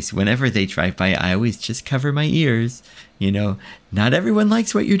always, whenever they drive by, I always just cover my ears. Not everyone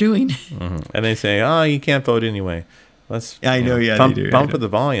likes what you're doing. And they say, you can't vote anyway. Bump the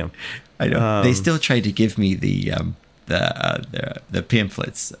volume. I know. They still try to give me the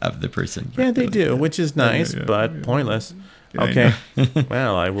pamphlets of the person. Yeah, they do, which is nice, but pointless. Okay.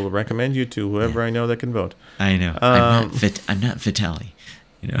 Well, I will recommend you to whoever I know that can vote. I know. I'm not Vitali.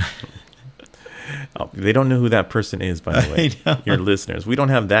 They don't know who that person is, by the way. Your listeners. We don't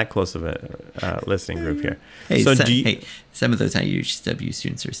have that close of a listening group here. Some of those IUHW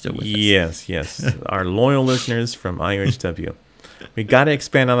students are still with us. Yes. Our loyal listeners from IUHW. We got to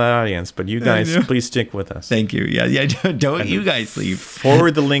expand on that audience, but you guys, please stick with us. Thank you. Yeah. Don't you guys leave.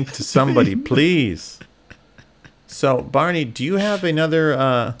 Forward the link to somebody, please. So, Barney, do you have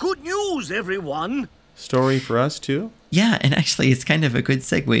another good news, everyone? Story for us too? Yeah, and actually it's kind of a good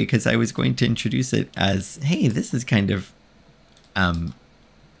segue because I was going to introduce it as, hey, this is kind of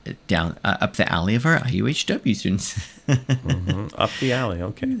down up the alley of our IUHW students. Up the alley,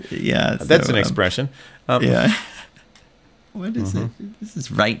 okay. Yeah. That's an expression. Yeah. What is it? This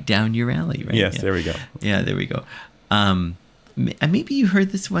is right down your alley, right? Yes, there we go. Yeah, there we go. Maybe you heard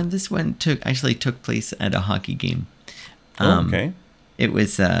this one. This one took place at a hockey game. Okay. It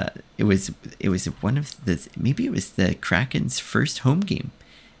was one of the, maybe it was the Kraken's first home game,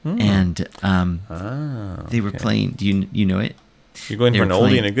 and they were playing. Do you know it? You're going for an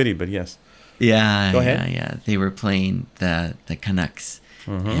oldie and a goodie, but yes. Yeah. Go ahead. Yeah. They were playing the Canucks,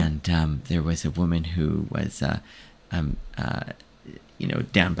 And there was a woman who was, down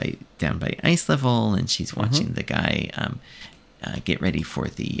by ice level, and she's watching the guy get ready for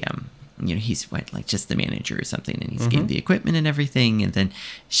the. He's just the manager or something, and he's getting the equipment and everything, and then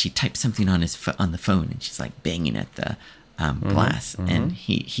she types something on on the phone, and she's like banging at the glass, and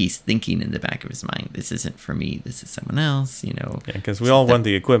he's thinking in the back of his mind, this isn't for me, this is someone else, Yeah, because we all want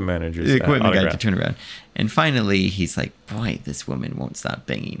the equipment manager's the equipment guy autograph. to turn around. And finally, he's like, boy, this woman won't stop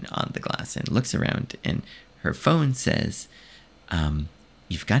banging on the glass, and looks around, and her phone says,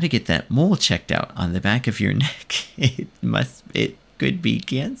 you've got to get that mole checked out on the back of your neck. It could be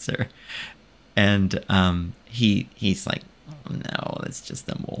cancer. And he's like, oh, no, it's just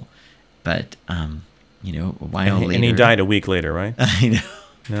a mole. But a while later, and he died a week later, right? I know.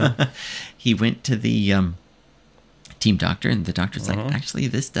 No? He went to the team doctor, and the doctor's like, actually,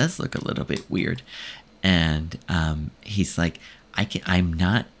 this does look a little bit weird. And he's like, I'm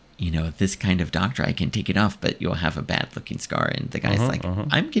not this kind of doctor. I can take it off, but you'll have a bad looking scar. And the guy's like,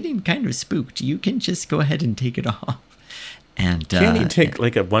 I'm getting kind of spooked. You can just go ahead and take it off. And can't you take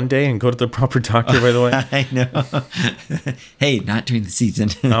like a one day and go to the proper doctor, by the way? I know. Hey, not during the season.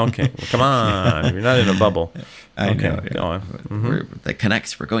 Okay, well, come on. You're not in a bubble. I know. Go on. The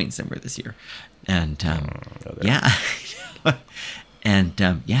Canucks were going somewhere this year. And yeah. And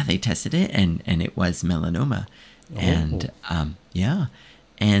they tested it, and it was melanoma. And yeah.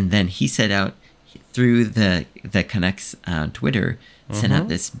 And then he set out through the Canucks Twitter, sent out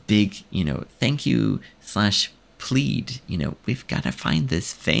this big, thank you / plead, we've got to find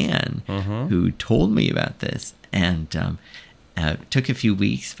this fan who told me about this. And took a few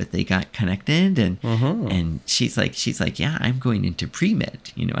weeks, but they got connected, and she's like, yeah, I'm going into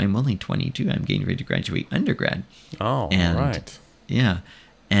pre-med. I'm only 22. I'm getting ready to graduate undergrad. Oh, and, right. Yeah.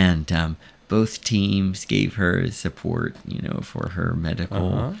 And both teams gave her support, for her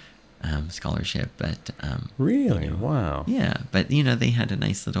medical scholarship. But really, wow. Yeah, but they had a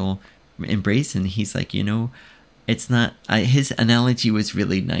nice little embrace, and he's like, it's not. His analogy was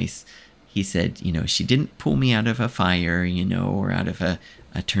really nice. He said, she didn't pull me out of a fire, or out of an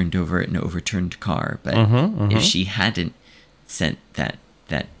overturned car. But if she hadn't sent that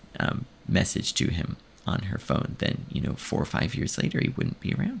message to him on her phone, then 4 or 5 years later, he wouldn't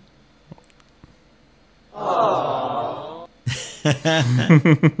be around.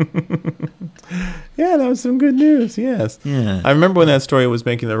 Yeah, that was some good news. Yes. Yeah. I remember when that story was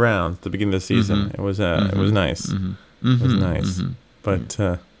making the rounds at the beginning of the season. It was nice. It was nice. But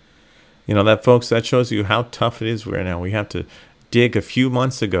that, folks, that shows you how tough it is right now. We have to dig a few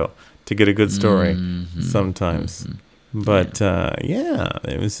months ago to get a good story sometimes. But yeah,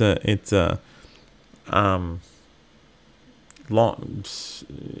 it was long.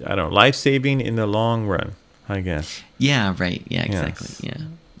 I don't know, life-saving in the long run, I guess. Yeah. Right. Yeah. Exactly. Yes.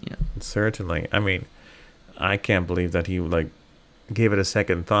 Yeah. Certainly. I mean, I can't believe that he gave it a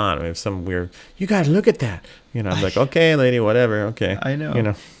second thought. I mean, some weird, you gotta look at that. I'm like, okay, lady, whatever. Okay. I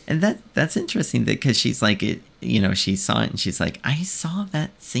know. And that's interesting because she's like, she saw it and she's like, I saw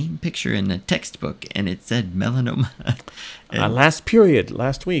that same picture in a textbook and it said melanoma.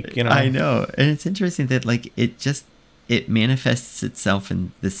 Last week. I know. And it's interesting that it manifests itself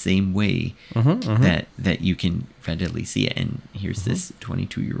in the same way that you can readily see it. And here's this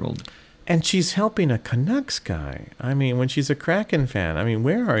 22-year-old. And she's helping a Canucks guy. I mean, when she's a Kraken fan, I mean,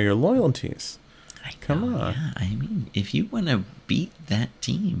 where are your loyalties? Come on. Yeah, I mean, if you want to beat that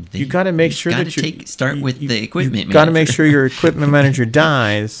team, you got to make sure that you start with the equipment manager. You got to make sure your equipment manager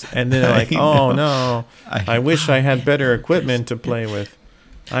dies, and then like, oh no, I wish I had better equipment to play with.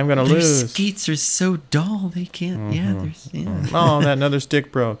 I'm gonna lose. Their skates are so dull; they can't. Oh, that another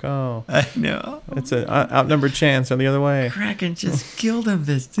stick broke. Oh, I know. It's an outnumbered chance on the other way. Kraken just killed him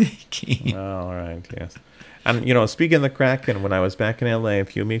this game. Oh, all right, yes. And speaking of the Kraken, when I was back in LA a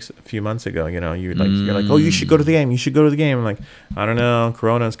few months ago, you're like, oh, you should go to the game. You should go to the game. I'm like, I don't know,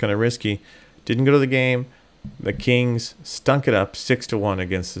 Corona's kind of risky. Didn't go to the game. The Kings stunk it up 6-1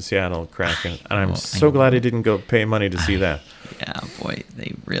 against the Seattle Kraken, and I'm so glad I didn't go pay money to see that. Yeah, boy,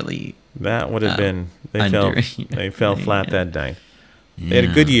 they really. That would have been. They fell flat that night. Yeah. They had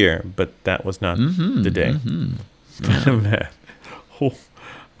a good year, but that was not the day. Man. Oh,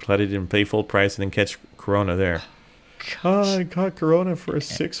 glad I didn't pay full price and then catch Corona there. Oh, I caught Corona for a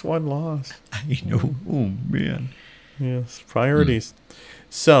 6-1 loss. I know. Oh man. Yes, priorities.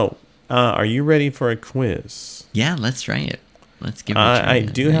 So, are you ready for a quiz? Yeah, let's try it. Let's give it a try. I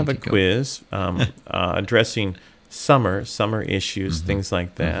do have a quiz addressing summer issues, things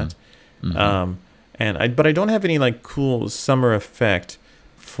like that. But I don't have any cool summer effect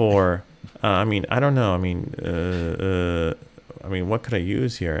for. I mean, I don't know. I mean, I mean, what could I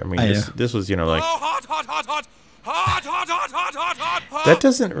use here? I mean, I this was, like. Oh, hot, hot, hot, hot. Hot, hot, hot, hot, hot, hot, hot. That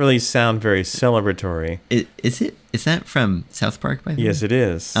doesn't really sound very celebratory. Is it? Is that from South Park, by the way? Yes, it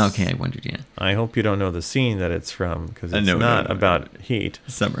is. Okay, I wondered, yeah. I hope you don't know the scene that it's from, because it's No, not about heat.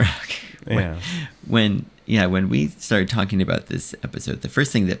 Summer. Okay. Yeah. When we started talking about this episode, the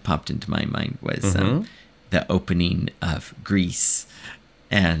first thing that popped into my mind was the opening of Grease.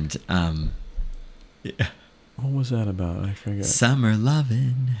 And What was that about? I forget. Summer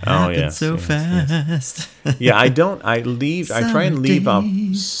loving happens so fast. Yeah, I try and leave off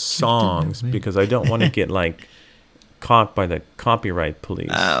songs because I don't want to get caught by the copyright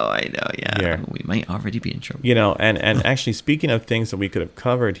police. Oh, I know, yeah. We might already be in trouble. And actually, speaking of things that we could have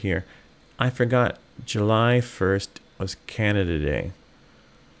covered here, I forgot July 1st was Canada Day.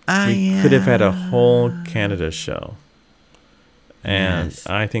 We could have had a whole Canada show. And yes.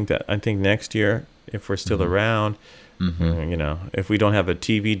 I think next year, if we're still around, if we don't have a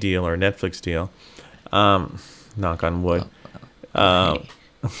TV deal or a Netflix deal, knock on wood, I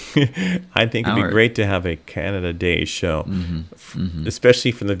think it'd be great to have a Canada Day show,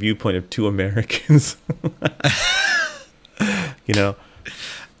 especially from the viewpoint of two Americans.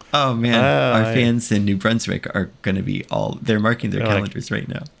 Oh man, our fans in New Brunswick are going to be they're marking their calendars right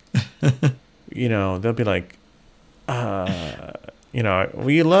now. They'll be like,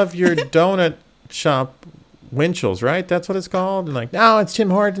 we love your donut shop, Winchell's, right? That's what it's called. And no, it's Tim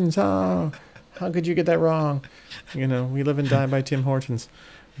Hortons. Oh, how could you get that wrong? We live and die by Tim Hortons.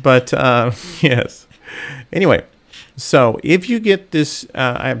 But yes. Anyway, so if you get this,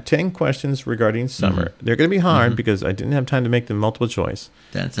 I have 10 questions regarding summer. They're going to be hard because I didn't have time to make them multiple choice.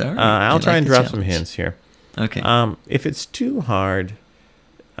 That's all right. I'll try and drop some hints here. Okay. If it's too hard,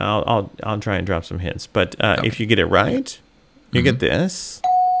 I'll try and drop some hints. But if you get it right, you get this.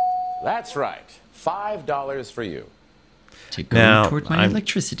 That's right. $5 for you. To go toward my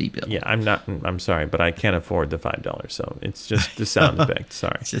electricity bill. Yeah, I'm sorry, but I can't afford the $5, so it's just the sound effect.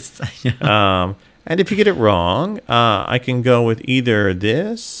 Sorry. And if you get it wrong, I can go with either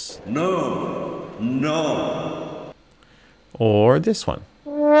this. No. Or this one.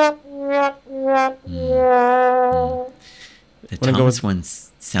 The Thomas one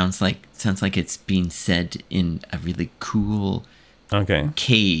sounds like it's being said in a really cool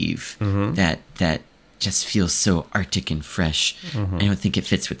cave that just feels so arctic and fresh. I don't think it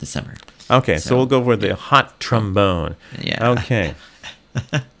fits with the summer. Okay, so we'll go with the hot trombone. Yeah. Okay.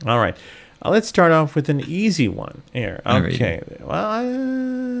 All right. Let's start off with an easy one here. Okay. Well,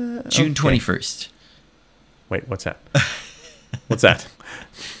 June 21st. Wait, what's that? What's that?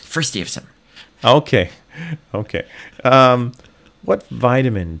 First day of summer. Okay. What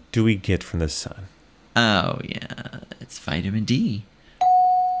vitamin do we get from the sun? Oh, yeah. It's vitamin D.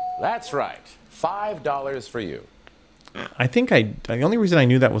 That's right. $5 for you. I think the only reason I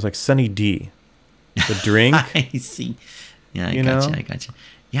knew that was Sunny D, the drink. I see. Yeah, I gotcha.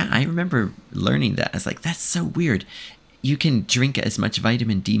 Yeah, I remember learning that. I was like, that's so weird. You can drink as much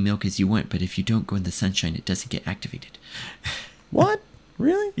vitamin D milk as you want, but if you don't go in the sunshine, it doesn't get activated. What?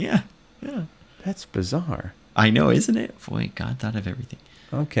 Really? Yeah. That's bizarre. I know, isn't it? Boy, God thought of everything.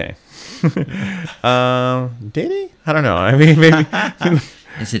 Okay. Did he? I don't know. I mean, maybe.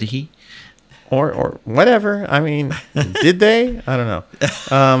 Is it a he? Or whatever. I mean, did they? I don't know.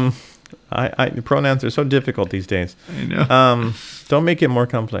 The pronouns are so difficult these days. I know. Don't make it more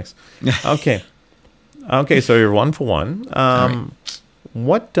complex. Okay. So you're 1 for 1. Right.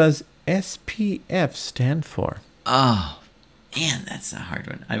 What does SPF stand for? Oh, man, that's a hard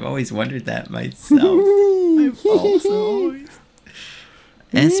one. I've always wondered that myself. I've also always...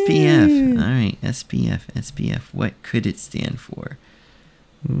 SPF. All right, SPF. What could it stand for?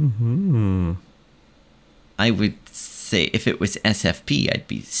 I would say if it was SFP, I'd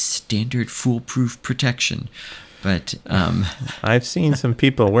be standard foolproof protection. But I've seen some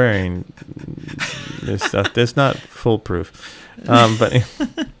people wearing this stuff. That's not foolproof. But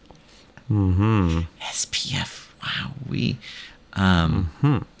SPF. Wow,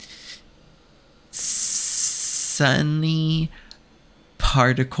 sunny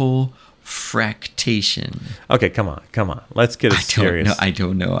particle fractation. Okay, come on. Let's get it serious. I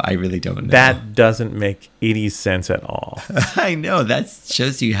don't know. I really don't know. That doesn't make any sense at all. I know. That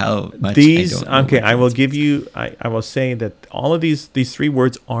shows you how much these. I don't know. Okay, I will give you. I will say that all of these 3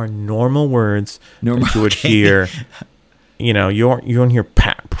 words are normal words that you would hear. You don't hear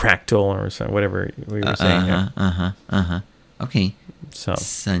practal or whatever we were saying here. Okay. So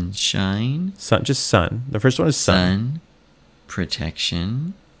sunshine. Just sun. The first one is sun.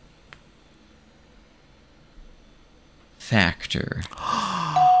 Protection. Factor.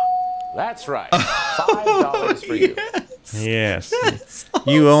 That's right. $5 for you. Yes.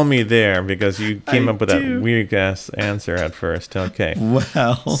 You owe me there because you came up with that weird ass answer at first. Okay.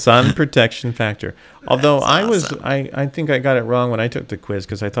 Wow. Sun protection factor. Although That's I think I got it wrong when I took the quiz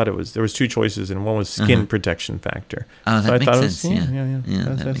because I thought there was two choices and one was skin protection factor. Oh, So that I makes thought sense. it was, Yeah,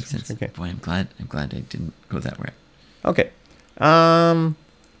 That's that makes sense. Okay. Boy, I'm glad I didn't go that way. Okay.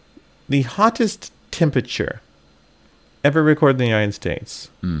 The hottest temperature ever recorded in the United States.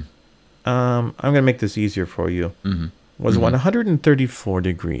 I'm going to make this easier for you. Was 134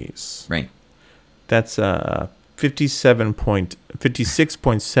 degrees. Right. That's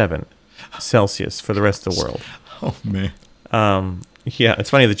 56.7 Celsius for the rest of the world. Oh man. Yeah,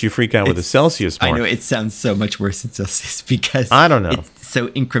 it's funny that you freak out with the Celsius more. I know it sounds so much worse in Celsius because I don't know. It's so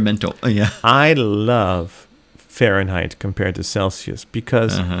incremental. Yeah. I love Fahrenheit compared to Celsius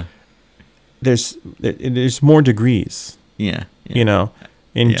because there's more degrees. Yeah. You know,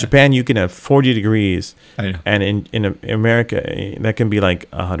 in Japan you can have 40 degrees, I know. and in America that can be like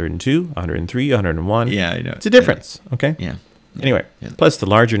 102, 103, 101. Yeah, I know. It's a difference. Okay. Yeah. Anyway, plus the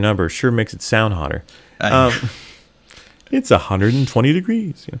larger number sure makes it sound hotter. It's 120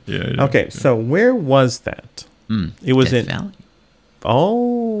 degrees. Yeah. I know. Okay, so where was that? It was Death in. Valley.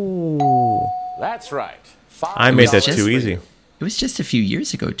 Oh. That's right. I made that just too for easy. It was just a few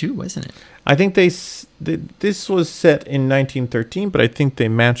years ago too, wasn't it? I think this was set in 1913, but I think they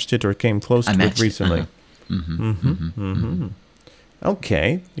matched it or came close to it recently.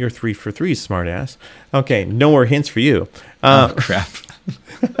 Okay, you're 3 for 3, smartass. Okay, no more hints for you. Oh crap!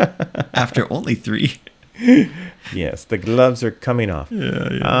 After only 3. Yes, the gloves are coming off.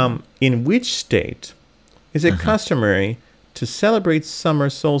 In which state is it customary to celebrate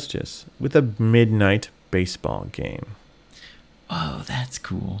summer solstice with a midnight baseball game? Oh, that's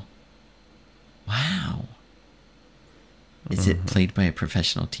cool. Wow. Is it played by a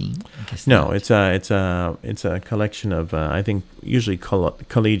professional team? I guess No, not. it's a collection of I think usually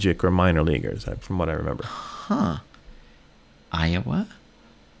collegiate or minor leaguers, from what I remember. Huh. Iowa?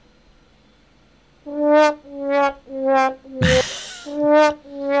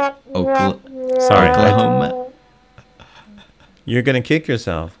 Sorry, Oklahoma? you're gonna kick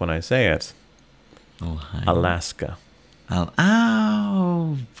yourself when I say it. Ohio. Alaska,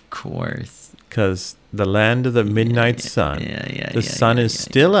 Oh, of course. because the land of the midnight sun. The sun is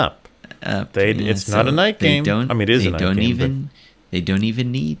still up. It's not a night game. I mean, it is a night game. They don't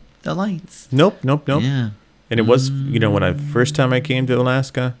even need the lights. Nope. Yeah. And it was, when I first time I came to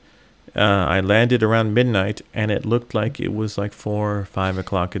Alaska, I landed around midnight, and it looked like it was like 4 or 5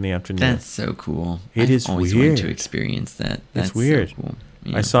 o'clock in the afternoon. That's so cool. It is always wanted to weird. experience that. That's It's weird. So cool.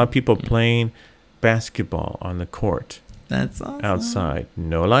 Yeah. I saw people playing basketball on the court That's awesome. outside.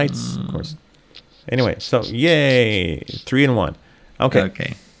 No lights, of course. Anyway, so yay, 3 and 1.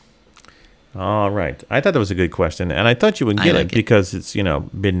 Okay. All right. I thought that was a good question, and I thought you would get it because it's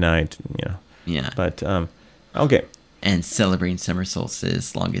midnight. Yeah. But okay. And celebrating summer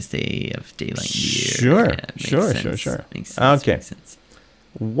solstice, longest day of daylight in the year. Sure. Makes sense. Okay. Makes sense.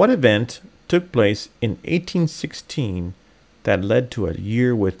 What event took place in 1816 that led to a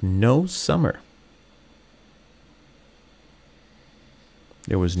year with no summer?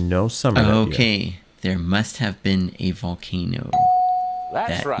 There was no summer that year. Okay. There must have been a volcano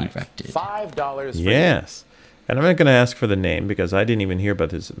That's that right. erupted. $5 for Yes. And I'm not going to ask for the name because I didn't even hear about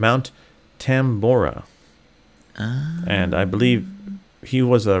this. Mount Tambora. And I believe he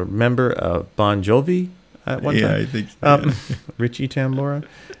was a member of Bon Jovi at one time. I think so. Richie Tambora.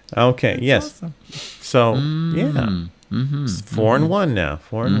 Okay, yes. Awesome. So, It's 4 and 1 now.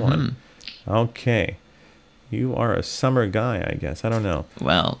 4 and 1. Okay. You are a summer guy, I guess. I don't know.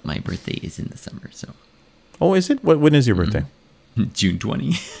 Well, my birthday is in the summer, so. Oh, is it? When is your birthday? June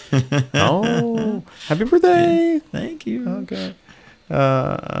 20. Oh, happy birthday. Thank you. Okay.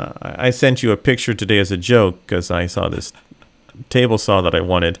 I sent you a picture today as a joke because I saw this table saw that I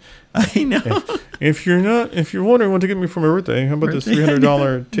wanted. I know. If you're wondering what to get me for my birthday, how about this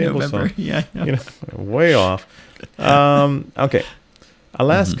 $300 table saw? Yeah, I know. Way off. Okay.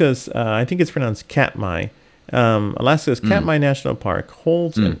 Alaska's, I think it's pronounced Katmai. Alaska's Katmai National Park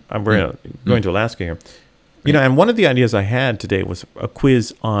holds, and we're going to Alaska here. And one of the ideas I had today was a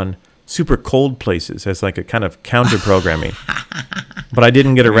quiz on super cold places as like a kind of counter programming, but I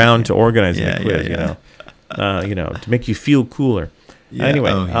didn't get around to organizing the quiz. To make you feel cooler.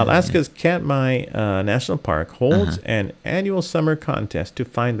 Anyway, Alaska's Katmai National Park holds an annual summer contest to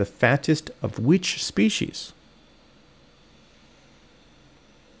find the fattest of which species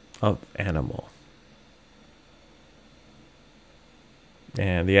of animal?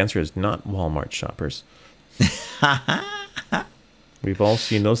 And the answer is not Walmart shoppers. We've all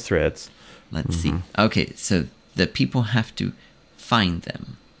seen those threads. Let's see. Okay, so the people have to find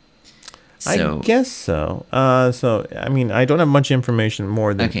them. So, I guess so. I mean, I don't have much information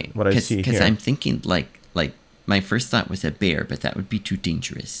more than what I see here. Because I'm thinking like my first thought was a bear, but that would be too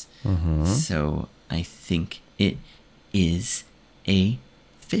dangerous. So I think it is a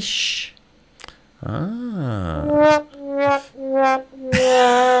fish. The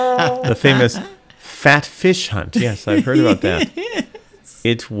famous fat fish hunt. Yes, I've heard about that.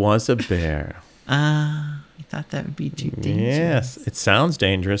 It was a bear. I thought that would be too dangerous. Yes, it sounds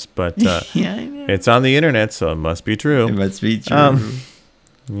dangerous, but yeah, I know. it's on the internet, so it must be true. It must be true.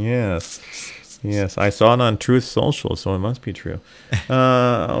 Yes, I saw it on Truth Social, so it must be true.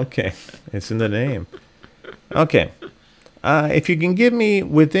 Okay, it's in the name. Okay, if you can give me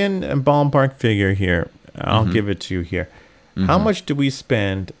within a ballpark figure here, I'll give it to you here. How much do we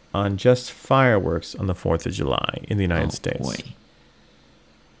spend on just fireworks on the 4th of July in the United States? Boy.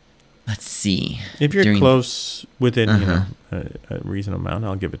 Let's see. If you're close within a reasonable amount,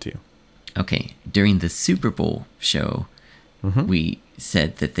 I'll give it to you. Okay, during the Super Bowl show, we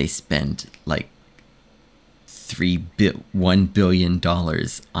said that they spend like $1 billion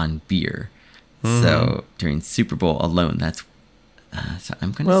on beer. So during Super Bowl alone, that's so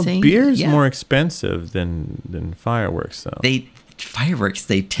I'm gonna say beer is more expensive than fireworks, though. Fireworks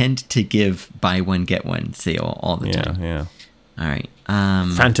they tend to give buy one get one sale all the time. Yeah. All right.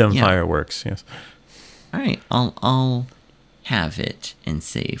 Phantom fireworks. Yes. All right. I'll have it and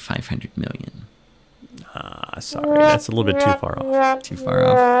say 500 million. Sorry, that's a little bit too far off. Too far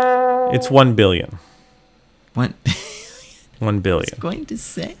off. It's 1 billion. 1 billion. I was going to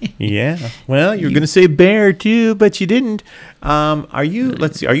say. Yeah. Well, you're going to say bear too, but you didn't. Are you?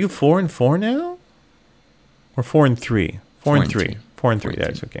 Let's see. Are you 4-4 now? Or 4-3? 4-3. 4-3.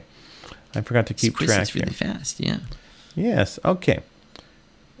 That's okay. I forgot to keep track. It's really fast. Yeah. Yes. Okay.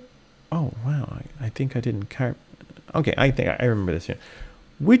 Oh wow! I think I didn't. Okay. I think I remember this here.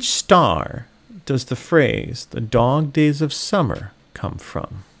 Which star does the phrase "the dog days of summer" come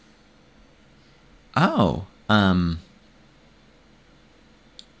from? Oh.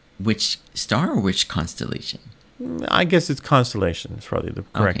 Which star or which constellation? I guess it's constellation is probably the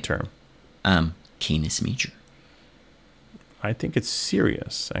correct term. Canis Major. I think it's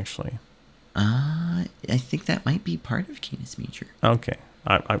Sirius, actually. I think that might be part of Canis Major. Okay.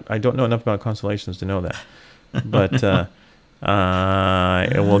 I don't know enough about constellations to know that. But I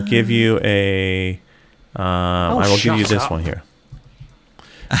will give you I will give you this one here.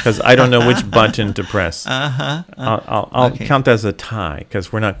 Because I don't know which button to press. I'll count that as a tie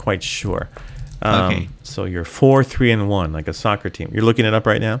because we're not quite sure. Okay. So you're 4-3-1, like a soccer team. You're looking it up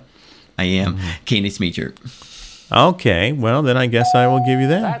right now? I am. Canis Major. Okay. Well, then I guess I will give you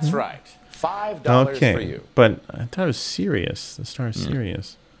that. That's right. $5 for you. But I thought it was Sirius. The star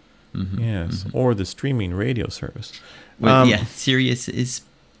Sirius. Yes. Or the streaming radio service. Well, Sirius is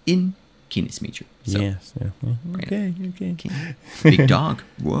in Canis Major. So. Yes. Yeah. Okay. Big dog.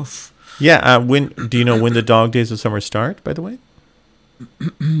 Woof. Yeah. Do you know when the dog days of summer start, by the way?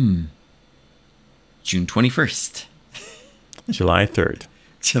 June 21st. July 3rd.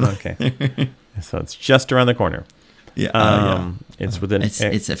 Okay. So it's just around the corner. Yeah. It's within.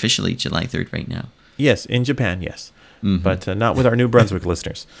 It's officially July 3rd right now. Yes, in Japan, yes. But not with our New Brunswick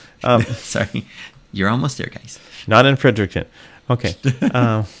listeners. Sorry. You're almost there, guys. Not in Fredericton. Okay.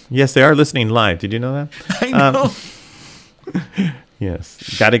 Yes, they are listening live. Did you know that? I know.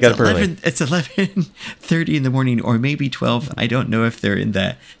 Yes. Got to get up early. It's 11:30 in the morning, or maybe 12. I don't know if they're in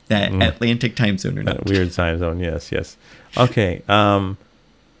that Atlantic time zone or not. That weird time zone. Yes. Okay.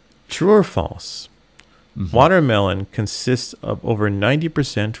 True or false? Watermelon consists of over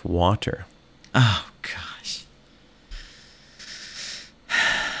 90% water. Oh gosh.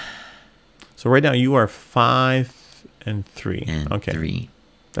 So right now you are 5-3. And 3.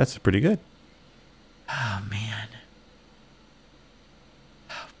 That's pretty good. Oh man.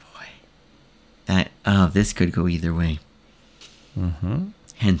 Oh boy. This could go either way.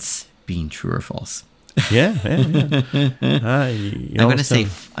 Hence being true or false. Yeah. I'm gonna say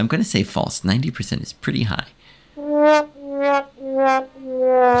false. 90% is pretty high. No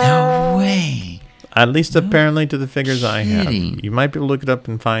way. At least apparently to the figures I have. You might be able to look it up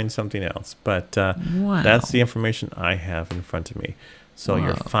and find something else, but that's the information I have in front of me. So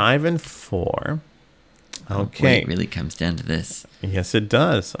you're 5-4. Okay. Boy, it really comes down to this. Yes, it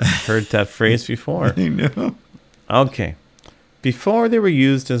does. I've heard that phrase before. I know. Okay. Before they were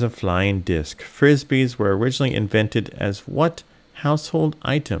used as a flying disc, Frisbees were originally invented as what household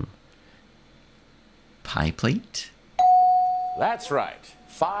item? Pie plate? That's right.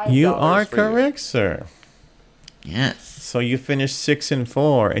 $5 You are for correct, sir. Yes. So you finish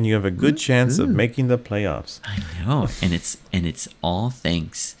 6-4, and you have a good chance of making the playoffs. I know, and it's all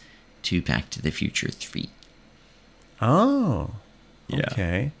thanks to Back to the Future 3. Oh, Yeah.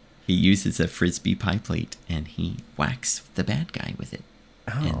 okay. He uses a frisbee pie plate and he whacks the bad guy with it.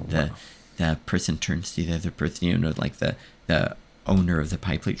 Oh, And the person turns to the other person, like the owner of the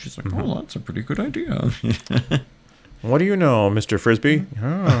pie plate, just like, oh, that's a pretty good idea. What do you know, Mr. Frisbee?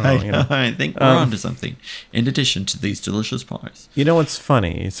 Oh, I think we're onto something. In addition to these delicious pies. You know what's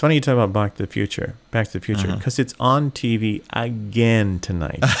funny? It's funny you talk about Back to the Future, because it's on TV again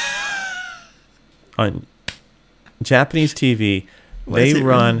tonight. On Japanese TV, they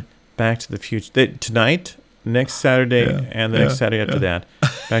run Back to the Future tonight, next Saturday, and the next Saturday after that.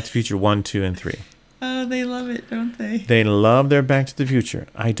 Back to the Future 1, 2, and 3. Oh, they love it, don't they? They love their Back to the Future.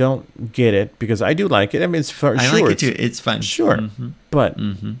 I don't get it because I do like it. I mean, it's for I sure. like it too. It's fun. Sure, but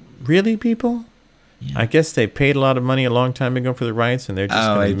really, people? Yeah. I guess they paid a lot of money a long time ago for the rights, and they're just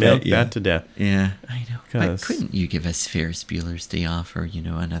going to milk that to death. Yeah, I know. But 'Cause- couldn't you give us Ferris Bueller's Day Off or,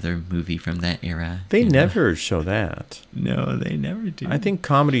 another movie from that era? They never show that. No, they never do. I think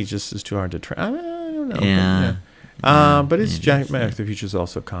comedy just is too hard to try. I don't know. Yeah. But it's Back to the Future is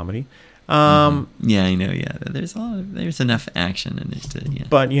also comedy. Yeah, I know. Yeah, there's enough action in it to. Yeah.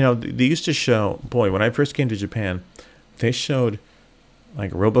 But they used to show. Boy, when I first came to Japan, they showed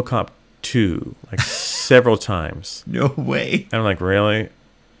like RoboCop 2 like several times. No way. And I'm like, really?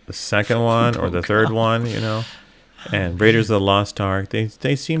 The second one or the third one? And Raiders of the Lost Ark.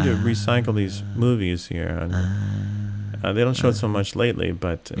 They seem to recycle these movies here. And, they don't show it so much lately,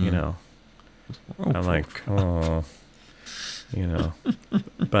 but I'm like, oh.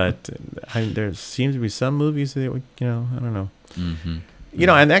 But there seems to be some movies that I don't know.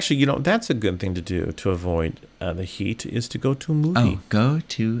 And actually, that's a good thing to do to avoid the heat is to go to a movie. Oh, go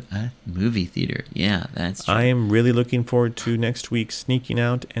to a movie theater. Yeah, that's true. I am really looking forward to next week sneaking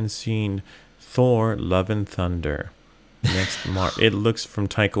out and seeing Thor: Love and Thunder next March. It looks from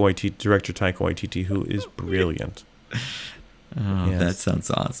director Taika Waititi, who is brilliant. Oh, yes. That sounds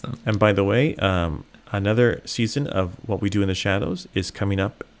awesome. And by the way, another season of What We Do in the Shadows is coming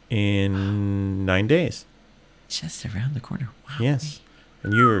up in 9 days. Just around the corner. Wow. Yes.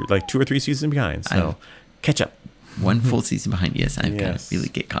 And you're like 2 or 3 seasons behind, so catch up. One full season behind. Yes, I've got to really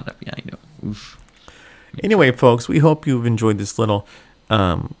get caught up. Yeah, I know. Oof. Anyway, folks, we hope you've enjoyed this little,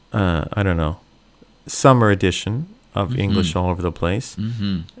 summer edition of English All Over the Place.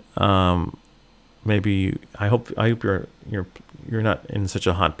 Maybe I hope you're not in such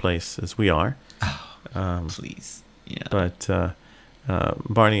a hot place as we are. Oh, please. Yeah. But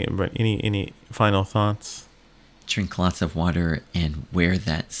Barney, any final thoughts? Drink lots of water and wear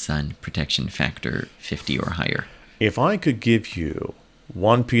that sun protection factor 50 or higher. If I could give you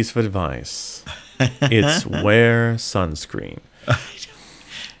one piece of advice, it's wear sunscreen.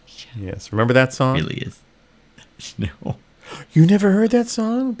 Yes, remember that song? It really is. No. You never heard that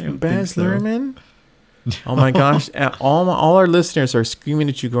song? Baz Luhrmann? Oh my gosh! All our listeners are screaming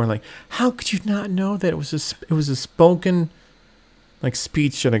at you, going like, "How could you not know that it was a spoken, like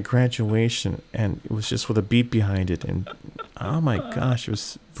speech at a graduation, and it was just with a beat behind it, and oh my gosh, it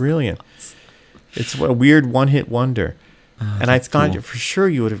was brilliant. It's a weird one-hit wonder, and I thought for sure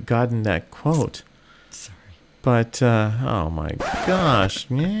you would have gotten that quote. Sorry, but oh my gosh,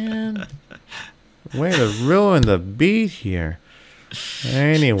 man, way to ruin the beat here.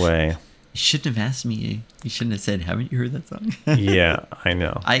 Anyway." You shouldn't have asked me. You shouldn't have said, haven't you heard that song? Yeah, I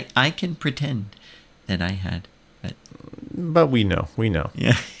know. I can pretend that I had. But we know.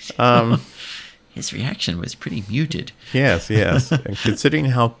 Yeah. His reaction was pretty muted. Yes. And considering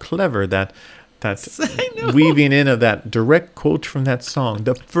how clever that weaving in of that direct quote from that song,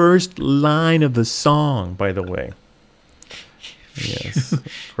 the first line of the song, by the way. Yes.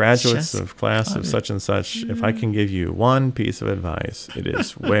 Graduates of class of such and such, if I can give you one piece of advice, it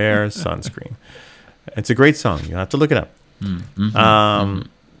is wear sunscreen. It's a great song. You'll have to look it up.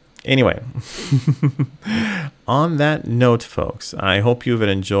 Anyway, on that note, folks, I hope you've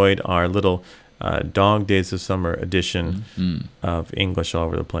enjoyed our little Dog Days of Summer edition of English All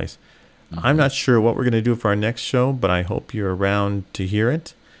Over the Place. I'm not sure what we're going to do for our next show, but I hope you're around to hear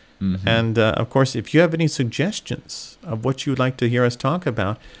it. And, of course, if you have any suggestions of what you would like to hear us talk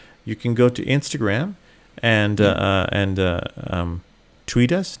about, you can go to Instagram and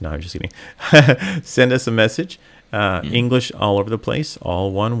tweet us. No, I'm just kidding. Send us a message. English All Over the Place,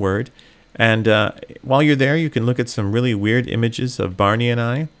 all one word. And while you're there, you can look at some really weird images of Barney and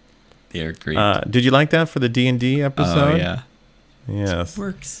I. They're great. Did you like that for the D&D episode? Oh, yeah. Yes. It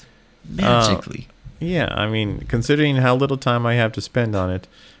works magically. Yeah, I mean, considering how little time I have to spend on it,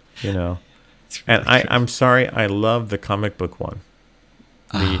 And I'm sorry, I love the comic book one.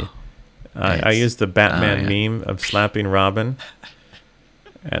 I used the Batman meme of slapping Robin.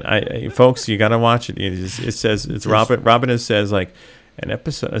 And folks, you got to watch it. It says it's Robin. Robin says like an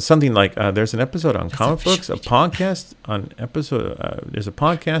episode, something like there's an episode on comic books, a podcast on episode. There's a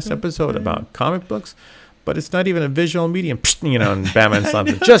podcast episode about comic books, but it's not even a visual medium. And Batman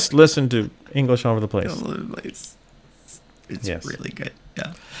slaps it. Just listen to English all over the place. It's really good.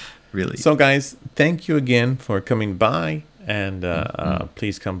 Yeah, really. So, guys, thank you again for coming by, and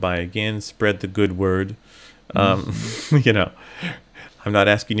please come by again. Spread the good word. I'm not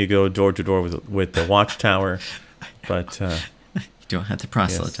asking you to go door to door with the watchtower, but you don't have to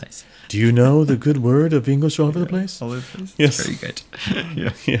proselytize. Yes. Do you know the good word of English all over the place? All over the place. Yes, very good.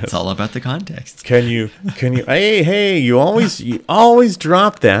 Yes. It's all about the context. Can you? Hey! You always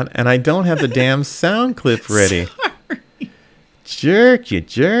drop that, and I don't have the damn sound clip ready. Jerk! You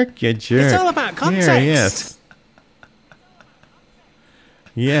jerk! It's all about context. Here,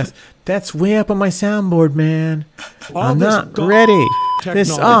 yes. That's way up on my soundboard, man. I'm not ready.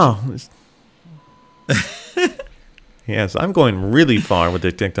 Yes, I'm going really far with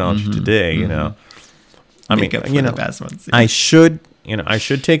the technology today. I mean, the past ones. I should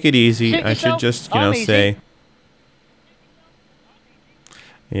take it easy. I should just, say.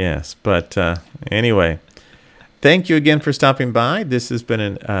 Yes, but anyway, thank you again for stopping by. This has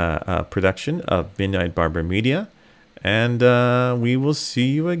been a production of Midnight Barber Media. And we will see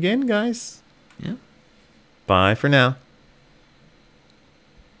you again, guys. Yeah. Bye for now.